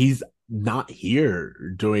 Like he's not here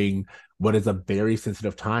during what is a very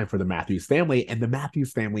sensitive time for the Matthews family. And the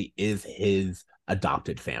Matthews family is his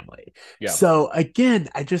adopted family. Yeah. So again,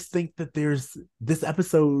 I just think that this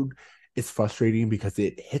episode is frustrating because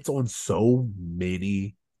it hits on so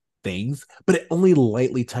many things, but it only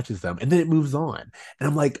lightly touches them and then it moves on. And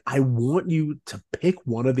I'm like, I want you to pick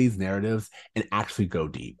one of these narratives and actually go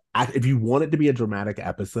deep. If you want it to be a dramatic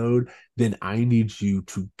episode, then I need you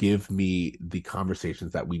to give me the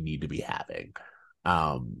conversations that we need to be having.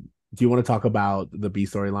 Do you want to talk about the B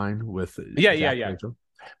storyline with Rachel?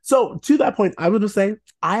 So to that point, I would just say,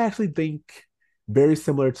 I actually think very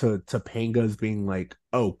similar to Panga's being like,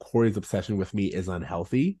 oh, Corey's obsession with me is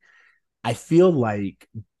unhealthy. I feel like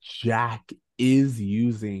Jack is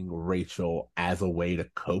using Rachel as a way to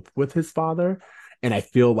cope with his father. And I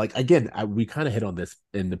feel like, again, we kind of hit on this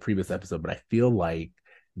in the previous episode, but I feel like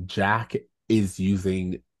Jack is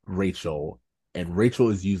using Rachel and Rachel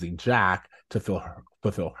is using Jack to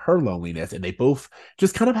fulfill her loneliness. And they both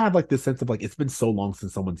just kind of have like this sense of like, it's been so long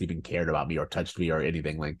since someone's even cared about me or touched me or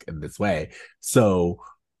anything like in this way. So,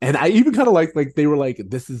 and I even kind of like they were like,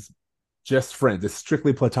 this is just friends. It's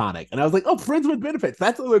strictly platonic. And I was like, oh, friends with benefits.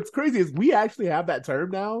 That's what's crazy is we actually have that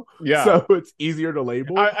term now. Yeah. So it's easier to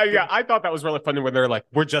label. I thought that was really funny when they're like,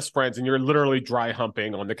 we're just friends. And you're literally dry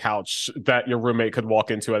humping on the couch that your roommate could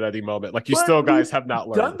walk into at any moment. Like you still guys have not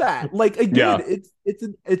learned. Done that. Like again,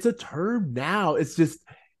 it's a term now. It's just,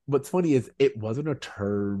 what's funny is it wasn't a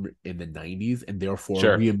term in the 90s. And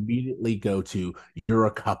therefore we immediately go to, you're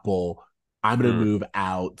a couple. I'm going to move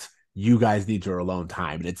out. You guys need your alone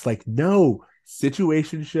time. And it's like, no,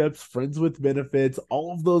 situationships, friends with benefits,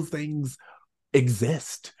 all of those things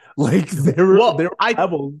exist. Like there are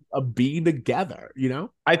levels of being together, you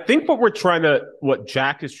know? I think what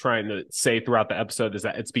Jack is trying to say throughout the episode is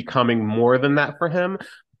that it's becoming more than that for him.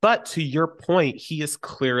 But to your point, he is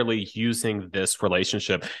clearly using this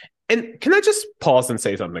relationship. And can I just pause and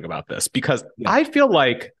say something about this? Because I feel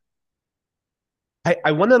like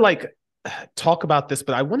I want to like talk about this,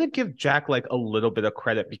 but I want to give Jack like a little bit of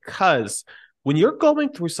credit because when you're going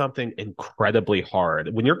through something incredibly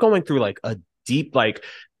hard, when you're going through like a deep, like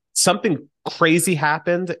something crazy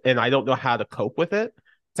happened and I don't know how to cope with it,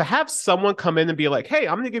 to have someone come in and be like, hey,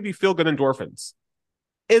 I'm going to give you feel good endorphins.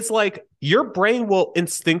 It's like your brain will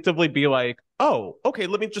instinctively be like, oh, okay,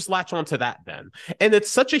 let me just latch on to that then. And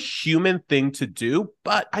it's such a human thing to do,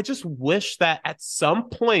 but I just wish that at some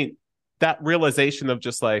point that realization of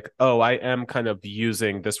just like, oh, I am kind of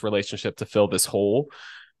using this relationship to fill this hole.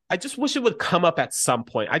 I just wish it would come up at some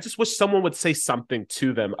point. I just wish someone would say something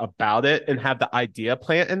to them about it and have the idea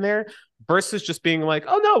plant in there versus just being like,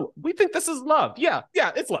 oh no, we think this is love. Yeah,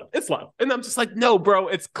 it's love. It's love. And I'm just like, no, bro,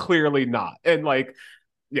 it's clearly not. And like,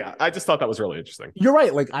 Yeah, I just thought that was really interesting. You're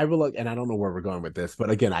right. Like I will look, and I don't know where we're going with this, but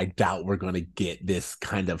again, I doubt we're going to get this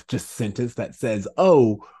kind of just sentence that says,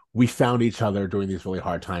 "Oh, we found each other during these really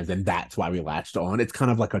hard times, and that's why we latched on." It's kind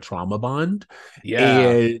of like a trauma bond, Yeah.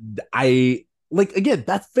 and I like again,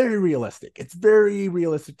 that's very realistic. It's very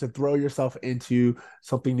realistic to throw yourself into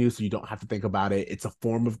something new so you don't have to think about it. It's a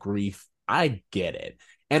form of grief. I get it,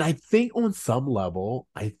 and I think on some level,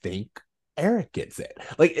 I think Eric gets it.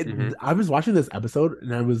 Like Hmm. I was watching this episode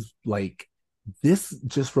and I was like, this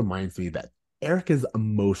just reminds me that Eric is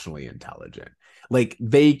emotionally intelligent. Like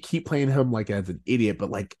they keep playing him like as an idiot, but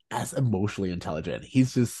like as emotionally intelligent.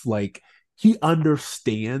 He's just like he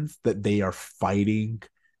understands that they are fighting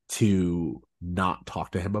to not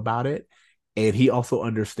talk to him about it. And he also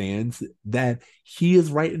understands that he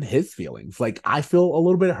is right in his feelings. Like I feel a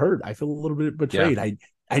little bit hurt. I feel a little bit Yeah. betrayed.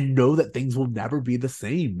 I know that things will never be the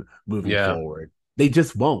same moving Yeah. forward. They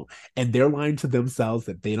just won't. And they're lying to themselves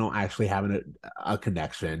that they don't actually have a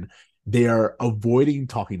connection. They're avoiding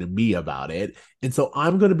talking to me about it. And so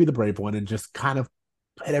I'm going to be the brave one and just kind of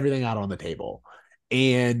put everything out on the table.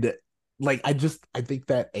 And like, I think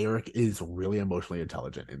that Eric is really emotionally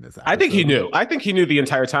intelligent in this I think he episode. knew. I think he knew the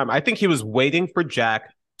entire time. I think he was waiting for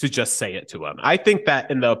Jack to just say it to him. I think that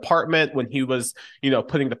in the apartment when he was,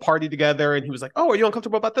 putting the party together and he was like, "Oh, are you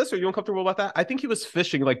uncomfortable about this? Or are you uncomfortable about that?" I think he was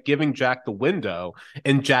fishing, like giving Jack the window,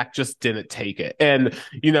 and Jack just didn't take it. And,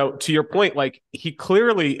 to your point, like he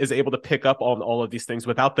clearly is able to pick up on all of these things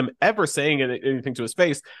without them ever saying anything to his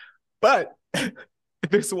face. But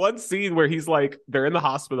there's one scene where he's like, they're in the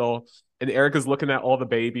hospital and Erica's looking at all the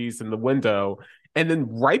babies in the window. And then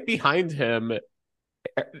right behind him,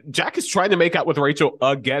 Jack is trying to make out with Rachel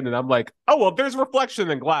again. And I'm like, oh, well, there's reflection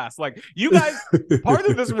in glass. Like, you guys, part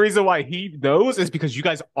of this reason why he knows is because you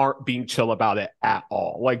guys aren't being chill about it at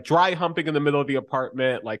all. Like, dry humping in the middle of the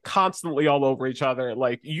apartment, like, constantly all over each other.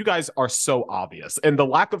 Like, you guys are so obvious. And the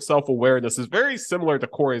lack of self awareness is very similar to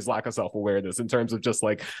Corey's lack of self awareness in terms of just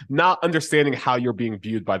like not understanding how you're being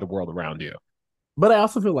viewed by the world around you. But I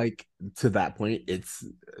also feel like to that point, it's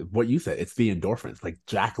what you said. It's the endorphins. Like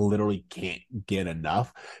Jack literally can't get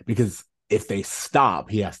enough because if they stop,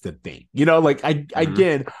 he has to think. Like Mm-hmm.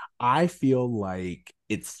 again, I feel like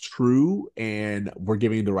it's true, and we're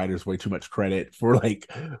giving the writers way too much credit for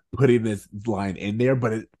like putting this line in there,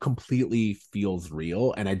 but it completely feels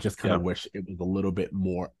real. And I just kind Yeah, of wish it was a little bit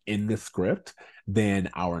more in the script than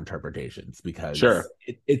our interpretations because sure.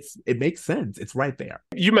 it makes sense. It's right there.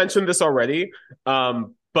 You mentioned this already,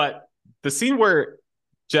 but the scene where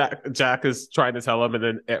Jack is trying to tell him, and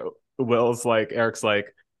then Will's like, Eric's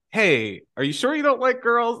like, "Hey, are you sure you don't like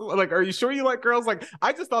girls? Like, are you sure you like girls?" Like,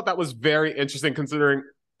 I just thought that was very interesting considering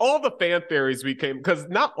all the fan theories we came because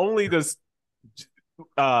not only does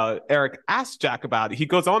Eric ask Jack about it, he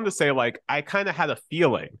goes on to say, like, I kind of had a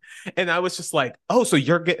feeling. And I was just like, oh, so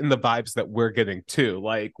you're getting the vibes that we're getting too.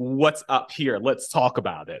 Like, what's up here? Let's talk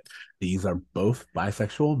about it. These are both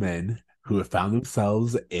bisexual men who have found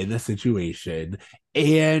themselves in a situation.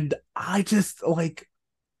 And I just like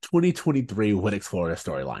 2023 would explore a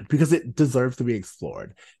storyline because it deserves to be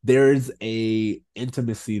explored. There's a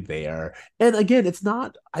intimacy there. And again, it's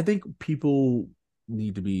not, I think people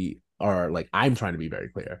need to be, or like I'm trying to be very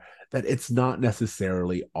clear that it's not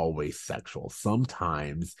necessarily always sexual.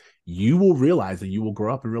 Sometimes you will realize and you will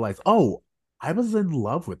grow up and realize, oh, I was in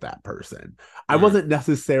love with that person. I Mm, wasn't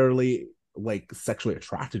necessarily like sexually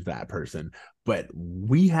attracted to that person, but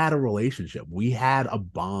we had a relationship. We had a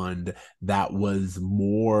bond that was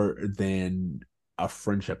more than a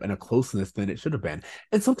friendship and a closeness than it should have been.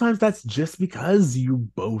 And sometimes that's just because you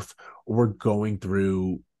both were going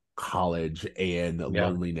through college and yeah.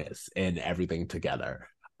 loneliness and everything together.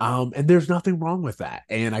 And there's nothing wrong with that.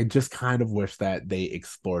 And I just kind of wish that they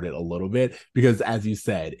explored it a little bit because as you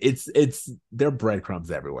said, it's there are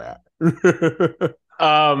breadcrumbs everywhere.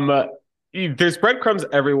 Um, there's breadcrumbs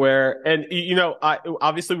everywhere, and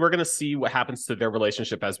obviously we're gonna see what happens to their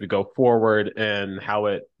relationship as we go forward and how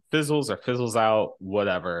it fizzles or fizzles out,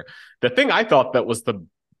 whatever. The thing I thought that was the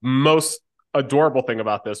most adorable thing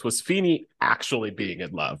about this was Feeney actually being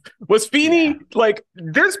in love. Was Yeah. Feeney like?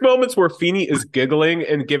 There's moments where Feeney is giggling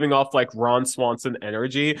and giving off like Ron Swanson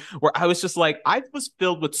energy, where I was just like, I was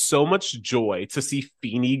filled with so much joy to see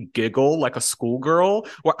Feeney giggle like a schoolgirl.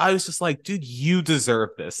 Where I was just like, dude, you deserve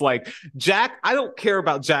this. Like Jack, I don't care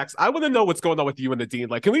about Jax. I want to know what's going on with you and the Dean.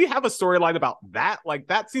 Like, can we have a storyline about that? Like,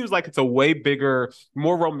 that seems like it's a way bigger,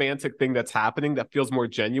 more romantic thing that's happening that feels more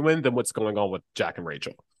genuine than what's going on with Jack and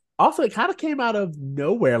Rachel. Also, it kind of came out of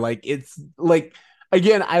nowhere. Like it's like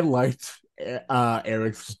again, I liked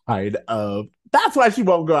Eric's side of That's why she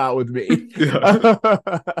won't go out with me. Yeah.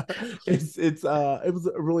 It was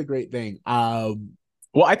a really great thing.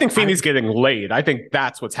 Well, I think Feeney's getting laid. I think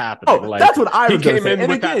that's what's happening. Oh, Like, that's what I was he came say. in And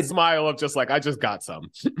with again, that smile of just like, I just got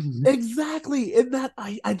some. exactly. In that,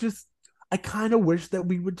 I kind of wish that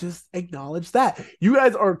we would just acknowledge that. You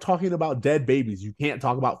guys are talking about dead babies. You can't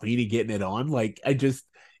talk about Feeney getting it on. Like, it's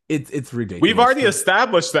ridiculous. We've already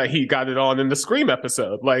established that he got it on in the Scream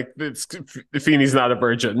episode. Like, Feeney's not a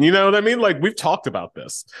virgin. You know what I mean? Like, we've talked about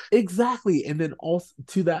this. Exactly. And then also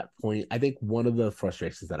to that point, I think one of the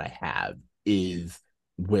frustrations that I have is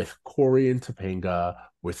with Corey and Topanga,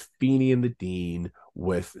 with Feeney and the Dean,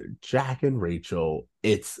 with Jack and Rachel.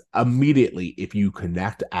 It's immediately, if you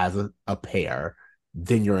connect as a pair,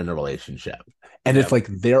 then you're in a relationship. And it's like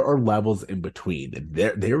there are levels in between.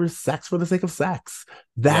 There is sex for the sake of sex.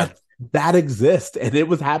 That exists, and it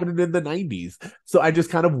was happening in the 90s. So I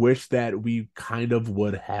just kind of wish that we kind of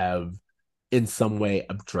would have in some way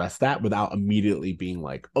address that without immediately being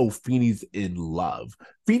like, oh, Feeney's in love.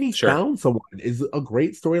 Feeney found someone is a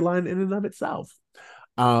great storyline in and of itself.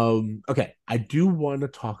 Okay, I do want to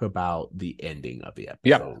talk about the ending of the episode.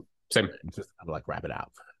 Yeah, same. Just kind of like wrap it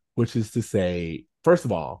out, which is to say, first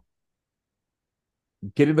of all,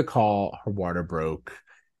 getting the call, her water broke.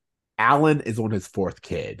 Alan is on his fourth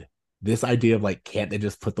kid. This idea of like, can't they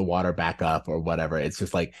just put the water back up or whatever? It's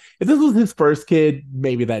just like, if this was his first kid,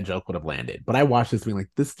 maybe that joke would have landed. But I watched this being like,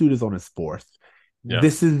 this dude is on his fourth. Yeah.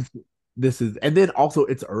 This is, and then also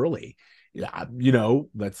it's early. Yeah,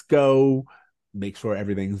 let's go. Make sure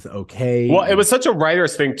everything's okay. Well, it was such a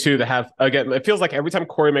writer's thing too to have, again, it feels like every time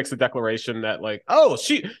Corey makes a declaration that like, oh,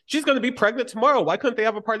 she's going to be pregnant tomorrow. Why couldn't they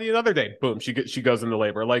have a party another day? Boom, she goes into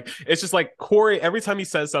labor. Like, it's just like Corey, every time he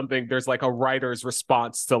says something, there's like a writer's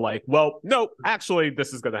response to like, well, no, actually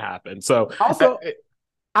this is going to happen. So also,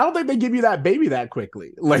 I don't think they give you that baby that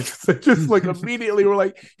quickly. Like, so just like immediately we're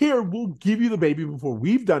like, here, we'll give you the baby before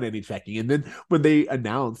we've done any checking. And then when they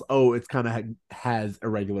announce, oh, it's kind of has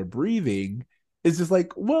irregular breathing, it's just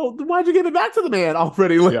like, well, why'd you give it back to the man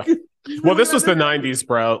already? Like, well, this was the 90s,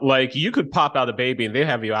 bro. Like, you could pop out a baby and they'd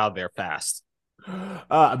have you out there fast.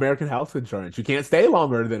 American health insurance. You can't stay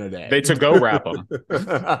longer than a day. They to-go wrap them.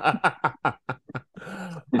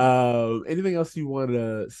 Anything else you want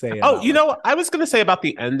to say? I was going to say about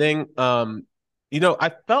the ending.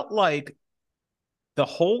 I felt like the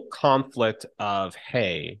whole conflict of,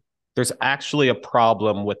 hey, there's actually a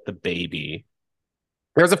problem with the baby.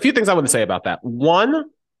 There's a few things I want to say about that. One,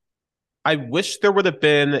 I wish there would have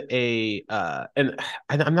been and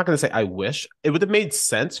I'm not going to say I wish. It would have made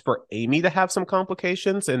sense for Amy to have some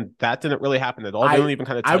complications, and that didn't really happen at all. They don't even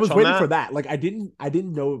kind of touch on that. I was waiting for that. Like, I didn't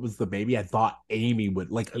know it was the baby. I thought Amy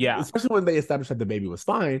would, especially when they established that the baby was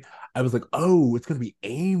fine. I was like, oh, it's going to be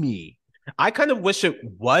Amy. I kind of wish it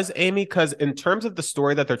was Amy, because in terms of the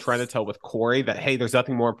story that they're trying to tell with Corey, that, hey, there's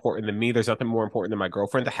nothing more important than me, there's nothing more important than my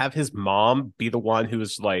girlfriend, to have his mom be the one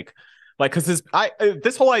who's like, because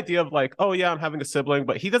this whole idea of like, oh yeah, I'm having a sibling,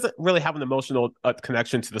 but he doesn't really have an emotional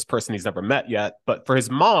connection to this person he's never met yet. But for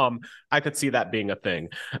his mom, I could see that being a thing.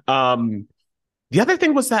 The other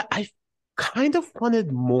thing was that I kind of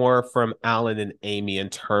wanted more from Alan and Amy in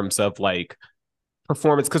terms of like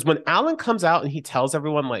performance, because when Alan comes out and he tells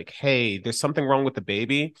everyone like, hey, there's something wrong with the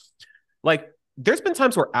baby, like, there's been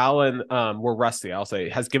times where Alan, where Rusty, I'll say,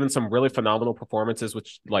 has given some really phenomenal performances,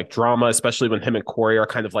 which like drama, especially when him and Corey are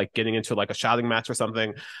kind of like getting into like a shouting match or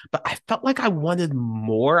something. But I felt like I wanted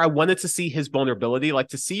more. I wanted to see his vulnerability, like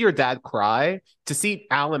to see your dad cry, to see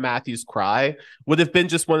Alan Matthews cry would have been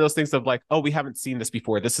just one of those things of like, oh, we haven't seen this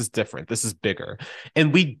before. This is different. This is bigger.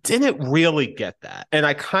 And we didn't really get that. And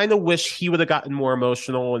I kind of wish he would have gotten more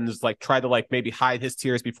emotional and just like tried to like maybe hide his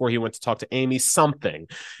tears before he went to talk to Amy, something.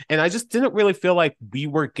 And I just didn't really feel like we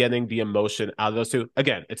were getting the emotion out of those two.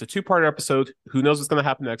 Again, it's a two-part episode. Who knows what's going to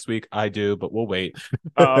happen next week? I do, but we'll wait.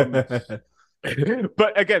 But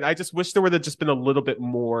again, I just wish there would have just been a little bit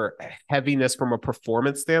more heaviness from a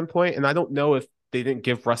performance standpoint. And I don't know if they didn't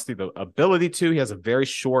give Rusty the ability to. He has a very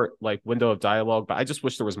short like window of dialogue, but I just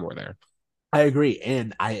wish there was more there. I agree.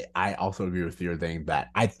 And I also agree with your thing that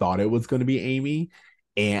I thought it was going to be Amy.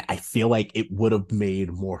 And I feel like it would have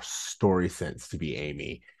made more story sense to be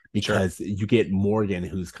Amy. Because you get Morgan,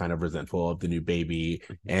 who's kind of resentful of the new baby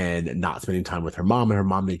and not spending time with her mom. And her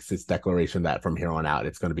mom makes this declaration that from here on out,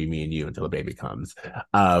 it's going to be me and you until the baby comes.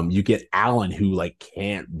 You get Alan, who like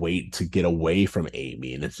can't wait to get away from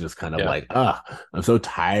Amy. And it's just kind of like, I'm so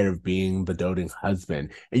tired of being the doting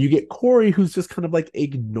husband. And you get Corey, who's just kind of like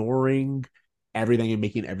ignoring everything and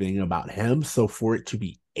making everything about him. So for it to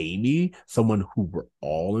be Amy, someone who we're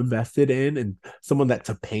all invested in, and someone that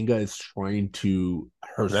Topanga is trying to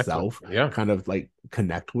herself Yeah. kind of like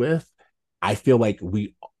connect with, I feel like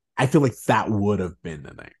that would have been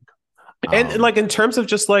the thing. And like in terms of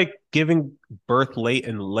just like giving birth late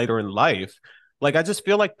and later in life, like I just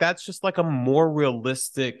feel like that's just like a more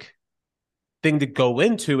realistic thing to go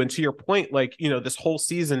into. And to your point, like, you know, this whole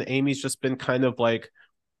season, Amy's just been kind of like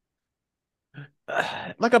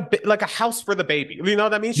a house for the baby. You know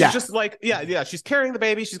what I mean? She's just like, yeah, she's carrying the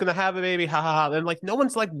baby, she's gonna have a baby, ha ha ha. And like no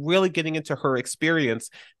one's like really getting into her experience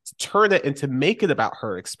to turn it and to make it about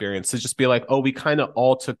her experience, to just be like, oh, we kind of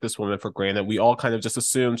all took this woman for granted. We all kind of just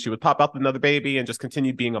assumed she would pop out another baby and just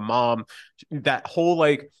continue being a mom. That whole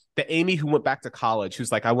like the Amy who went back to college,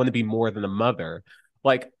 who's like, I want to be more than a mother.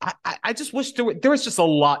 Like I just wish there was just a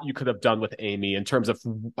lot you could have done with Amy in terms of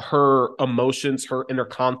her emotions, her inner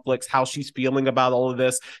conflicts, how she's feeling about all of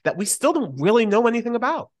this that we still don't really know anything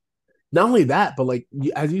about. Not only that, but like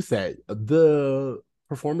as you said, the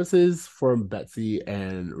performances from Betsy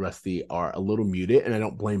and Rusty are a little muted, and I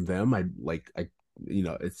don't blame them. I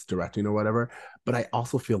it's directing or whatever, but I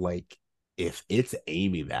also feel like if it's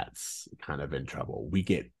Amy that's kind of in trouble, we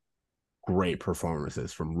get great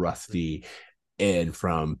performances from Rusty and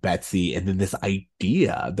from Betsy, and then this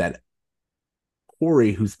idea that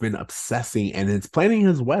Corey, who's been obsessing and is planning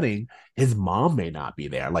his wedding, his mom may not be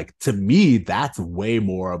there. Like to me, that's way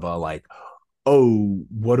more of a like, oh,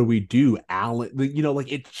 what do we do, Alan?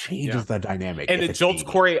 Like it changes the dynamic, and it jolts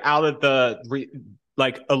Amy. Corey out of the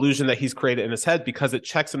illusion that he's created in his head, because it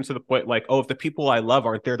checks him to the point like, oh, if the people I love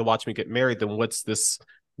aren't there to watch me get married, then what's this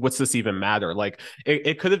even matter? Like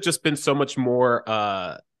it could have just been so much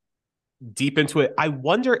more deep into it. I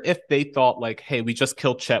wonder if they thought like, hey, we just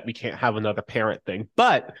killed Chet, we can't have another parent thing.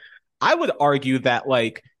 But I would argue that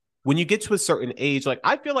like when you get to a certain age, like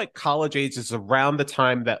I feel like college age is around the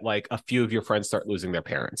time that like a few of your friends start losing their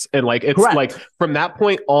parents. And like it's Correct. Like from that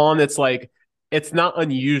point on, it's like it's not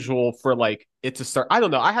unusual for like it to start. I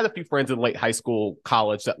don't know. I had a few friends in late high school,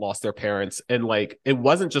 college that lost their parents, and like it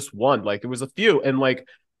wasn't just one, like there was a few, and like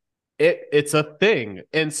it's a thing.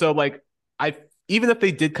 And so like even if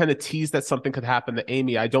they did kind of tease that something could happen to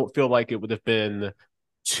Amy, I don't feel like it would have been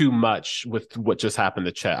too much with what just happened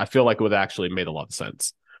to Chet. I feel like it would have actually made a lot of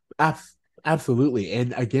sense. Absolutely.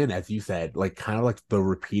 And again, as you said, like kind of like the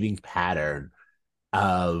repeating pattern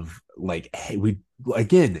of like, hey,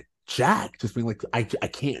 Jack just being like, I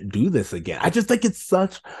can't do this again. I just think it's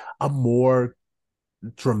such a more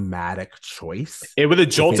dramatic choice. It would have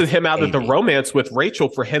jolted him out of the romance with Rachel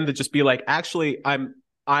for him to just be like, actually,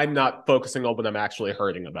 I'm not focusing on what I'm actually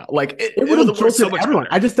hurting about. Like it would have jolted so much everyone.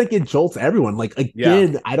 Better. I just think it jolts everyone. Like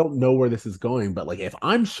again, I don't know where this is going, but like if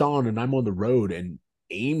I'm Sean and I'm on the road and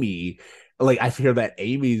Amy, like I fear that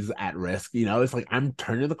Amy's at risk, it's like I'm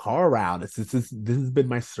turning the car around. This has been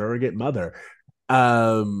my surrogate mother.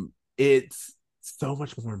 It's so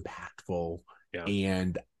much more impactful. Yeah.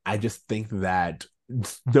 And I just think that,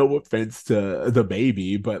 no offense to the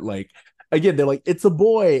baby, but like again, they're like, it's a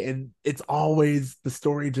boy, and it's always the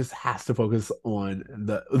story just has to focus on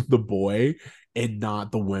the boy and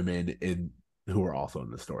not the women who are also in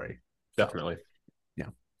the story. Definitely. Yeah.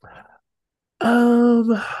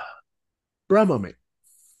 Bruh moment.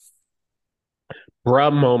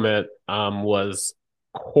 Bruh moment was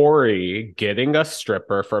Corey getting a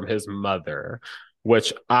stripper from his mother,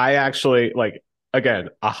 which I actually like. Again,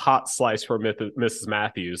 a hot slice for Mrs.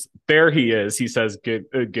 Matthews. There he is. He says,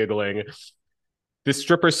 giggling. The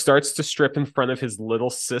stripper starts to strip in front of his little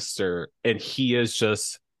sister, and he is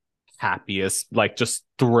just happiest, like just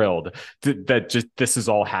thrilled that just this is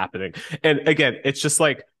all happening. And again, it's just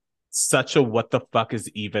like such a what the fuck is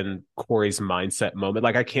even Corey's mindset moment.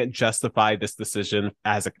 Like I can't justify this decision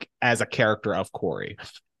as a character of Corey,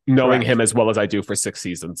 knowing Correct. Him as well as I do for 6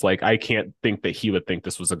 seasons. Like I can't think that he would think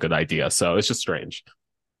this was a good idea. So it's just strange.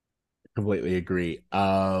 Completely agree.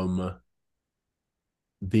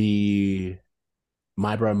 The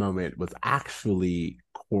my bro moment was actually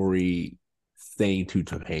Corey saying to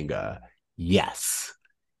Topanga, yes,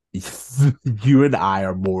 you and I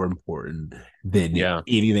are more important than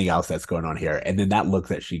anything else that's going on here. And then that look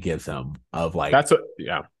that she gives him of like,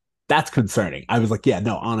 that's concerning. I was like, yeah,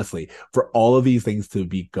 no, honestly, for all of these things to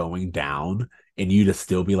be going down and you to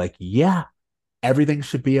still be like, yeah, everything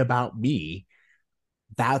should be about me.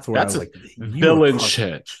 That's where I was like, villain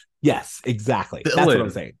shit. Yes, exactly. Villain. That's what I'm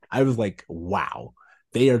saying. I was like, wow,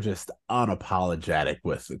 they are just unapologetic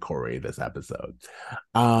with Corey this episode.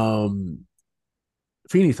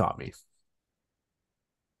 Feeny taught me.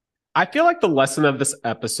 I feel like the lesson of this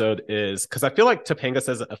episode is, because I feel like Topanga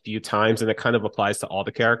says it a few times and it kind of applies to all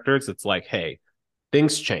the characters. It's like, hey,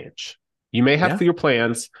 things change. You may have your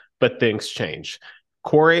plans, but things change.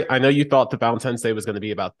 Corey, I know you thought the Valentine's Day was going to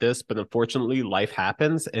be about this, but unfortunately, life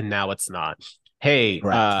happens, and now it's not. Hey,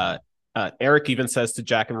 Correct. Eric even says to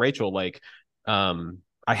Jack and Rachel, like,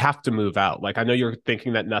 I have to move out. Like, I know you're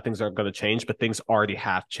thinking that nothing's going to change, but things already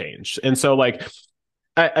have changed. And so, like,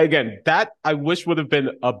 again, that I wish would have been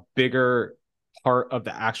a bigger part of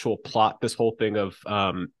the actual plot. This whole thing of,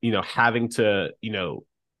 having to,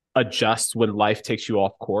 adjust when life takes you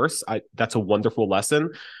off course. That's a wonderful lesson,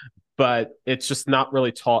 but it's just not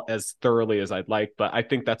really taught as thoroughly as I'd like. But I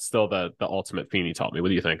think that's still the ultimate Feeney taught me. What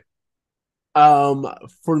do you think?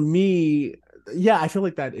 For me, yeah, I feel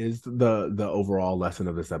like that is the overall lesson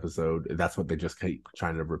of this episode. That's what they just keep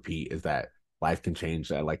trying to repeat, is that life can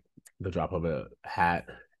change at like the drop of a hat,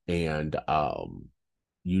 and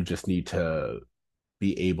you just need to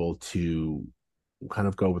be able to kind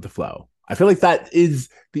of go with the flow. I feel like that is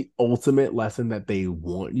the ultimate lesson that they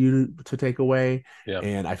want you to take away. Yeah.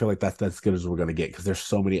 And I feel like that's as good as we're gonna get, because there's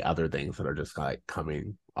so many other things that are just like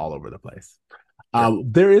coming all over the place. Sure.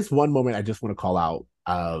 There is one moment I just want to call out,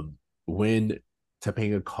 when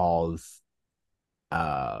Topanga calls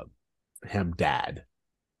him dad.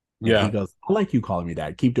 And he Yeah. goes, I like you calling me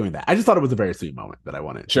dad. Keep doing that. I just thought it was a very sweet moment that I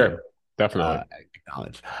wanted to Sure. Definitely.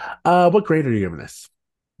 acknowledge. What grade are you giving this?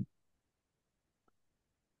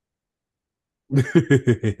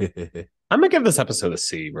 I'm gonna give this episode a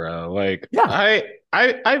C, bro. Like, Yeah.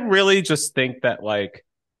 I really just think that, like,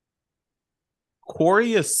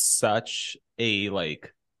 Corey is such a,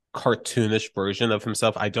 like, cartoonish version of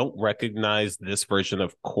himself. I don't recognize this version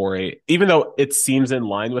of Corey, even though it seems in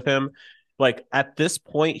line with him. Like, at this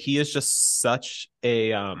point, he is just such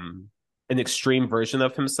an extreme version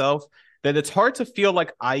of himself that it's hard to feel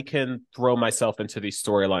like I can throw myself into these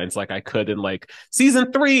storylines like I could in, like,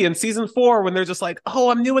 season 3 and season 4, when they're just like,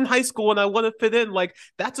 oh, I'm new in high school and I want to fit in. Like,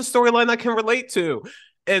 that's a storyline I can relate to.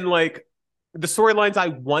 And, like, the storylines I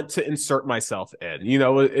want to insert myself in,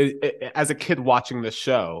 as a kid watching this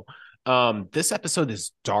show. This episode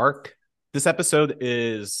is dark. This episode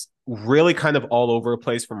is really kind of all over the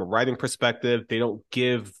place from a writing perspective. They don't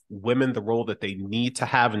give women the role that they need to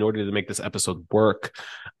have in order to make this episode work.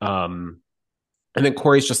 And then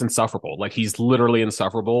Corey's just insufferable. Like, he's literally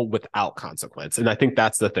insufferable without consequence. And I think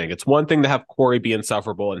that's the thing. It's one thing to have Corey be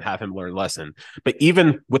insufferable and have him learn lesson. But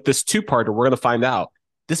even with this two-parter, we're going to find out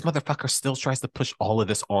this motherfucker still tries to push all of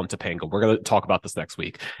this on Topanga. We're going to talk about this next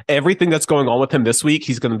week. Everything that's going on with him this week,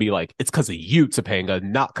 he's going to be like, it's because of you, Topanga,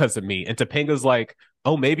 not because of me. And Topanga's like,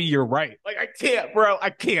 oh, maybe you're right. Like, I can't, bro.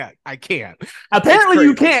 I can't. Apparently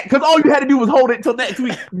you can't, because all you had to do was hold it till next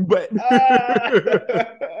week. But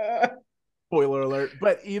spoiler alert.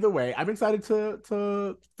 But either way, I'm excited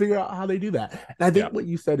to figure out how they do that. And I think what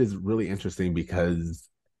you said is really interesting, because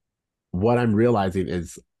what I'm realizing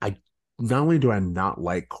is, not only do I not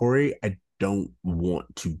like Corey, I don't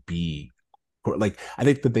want to be like, I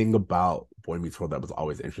think the thing about Boy Meets World that was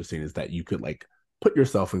always interesting is that you could, like, put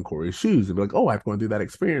yourself in Corey's shoes and be like, oh, I've gone through that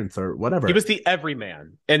experience or whatever. He was the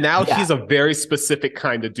everyman. And now he's a very specific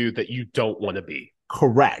kind of dude that you don't want to be.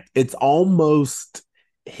 Correct. It's almost,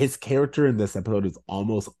 his character in this episode is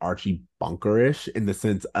almost Archie Bunkerish, in the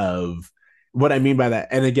sense of what I mean by that.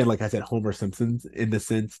 And again, like I said, Homer Simpson's, in the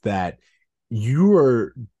sense that you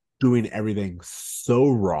are doing everything so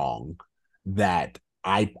wrong that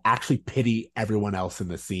I actually pity everyone else in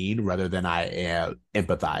the scene rather than I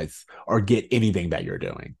empathize or get anything that you're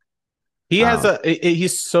doing. He's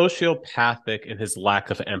sociopathic in his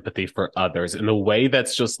lack of empathy for others in a way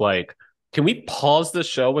that's just like, can we pause the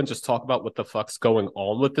show and just talk about what the fuck's going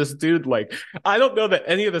on with this dude? Like, I don't know that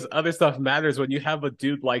any of this other stuff matters when you have a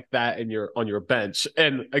dude like that on your bench.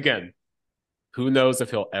 And again, who knows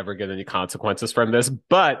if he'll ever get any consequences from this,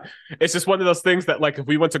 but it's just one of those things that, like, if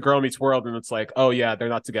we went to Girl Meets World and it's like, oh yeah, they're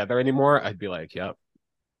not together anymore, I'd be like, yep.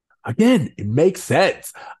 Again, it makes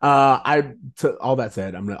sense. To all that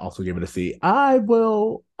said, I'm gonna also give it a C. I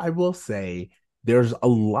will say there's a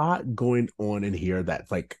lot going on in here that's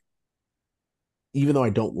like, even though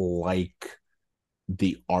I don't like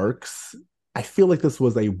the arcs, I feel like this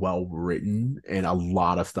was a well written, and a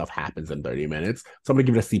lot of stuff happens in 30 minutes. So I'm gonna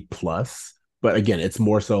give it a C plus. But again, it's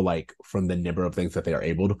more so like from the number of things that they are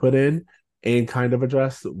able to put in and kind of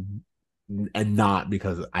address, and not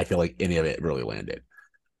because I feel like any of it really landed.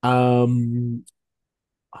 Homework.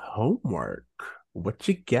 What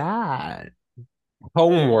you got?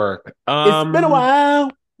 Homework. It's been a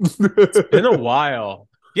while. It's been a while.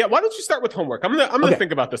 Yeah, why don't you start with homework? I'm gonna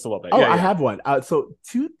think about this a little bit. I have one. So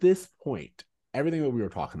to this point, everything that we were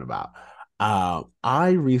talking about,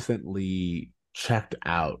 I recently checked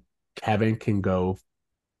out Kevin Can Go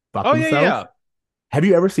Fuck Himself. Yeah. Have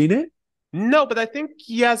you ever seen it? No, but I think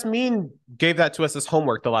Yasmin gave that to us as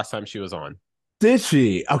homework the last time she was on. Did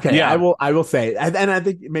she? Okay, Yeah. I will say, and I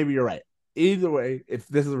think maybe you're right. Either way, if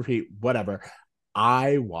this is a repeat, whatever.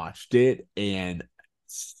 I watched it and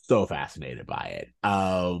so fascinated by it.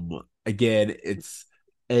 Again, it's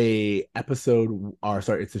a episode, or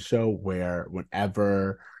sorry, it's a show where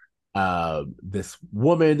whenever this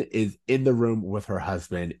woman is in the room with her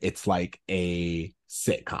husband, it's like a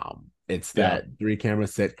sitcom. It's Yeah. that 3 camera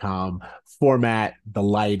sitcom format, the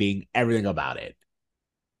lighting, everything about it.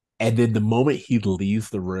 And then the moment he leaves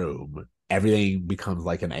the room, everything becomes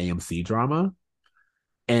like an AMC drama.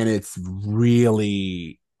 And it's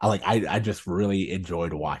really I just really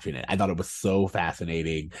enjoyed watching it. I thought it was so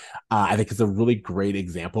fascinating. I think it's a really great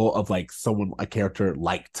example of like a character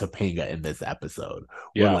like Topanga in this episode,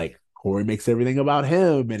 where Yeah. like Corey makes everything about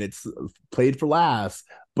him and it's played for laughs.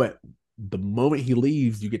 But the moment he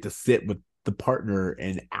leaves, you get to sit with the partner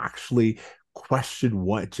and actually question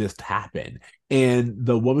what just happened. And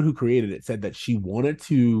the woman who created it said that she wanted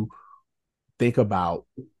to think about,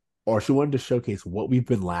 or she wanted to showcase what we've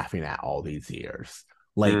been laughing at all these years.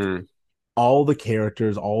 Like all the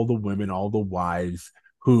characters, all the women, all the wives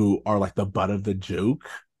who are like the butt of the joke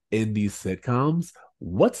in these sitcoms.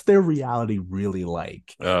 What's their reality really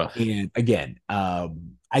like? Ugh. And again, I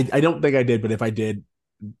don't think I did, but if I did,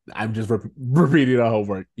 I'm just repeating the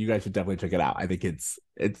homework. You guys should definitely check it out. I think it's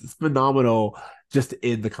phenomenal just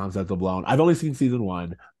in the concept alone. I've only seen season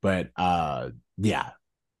 1, but yeah,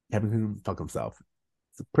 Kevin can fuck himself.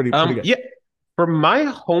 It's pretty good. Yeah. For my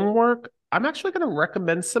homework, I'm actually going to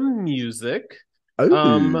recommend some music.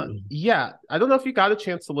 Ooh. Yeah, I don't know if you got a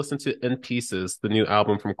chance to listen to In Pieces, the new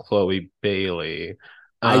album from Chloe Bailey.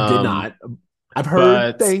 I did not. I've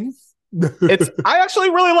heard But things. I actually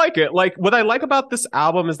really like it. Like what I like about this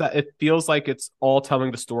album is that it feels like it's all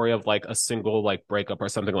telling the story of like a single like breakup or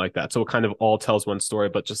something like that. So it kind of all tells one story,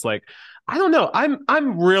 but just like I don't know.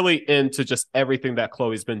 I'm really into just everything that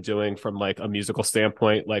Chloe's been doing from like a musical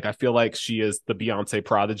standpoint. Like I feel like she is the Beyonce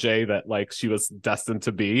protege that like she was destined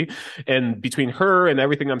to be. And between her and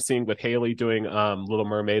everything I'm seeing with Haley doing Little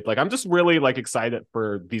Mermaid, like I'm just really like excited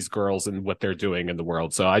for these girls and what they're doing in the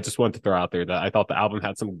world. So I just wanted to throw out there that I thought the album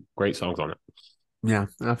had some great songs on it. Yeah,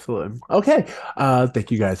 absolutely. Okay.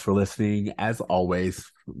 Thank you guys for listening. As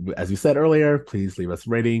always, as you said earlier, please leave us a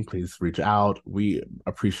rating. Please reach out. We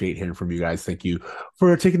appreciate hearing from you guys. Thank you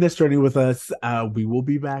for taking this journey with us. We will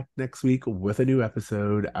be back next week with a new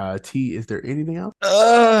episode. T, is there anything else?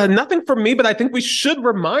 Nothing from me, but I think we should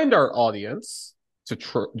remind our audience to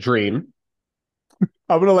dream.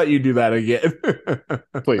 I'm gonna let you do that again.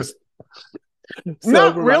 Please. So,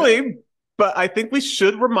 Not really, but I think we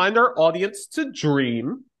should remind our audience to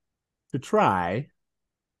dream. To try.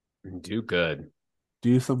 And do good.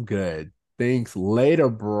 Do some good. Thanks. Later,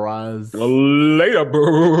 bros. Later,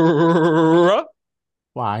 bruh.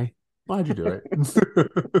 Why? Why'd you do it?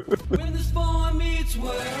 When this boy meets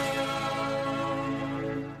world.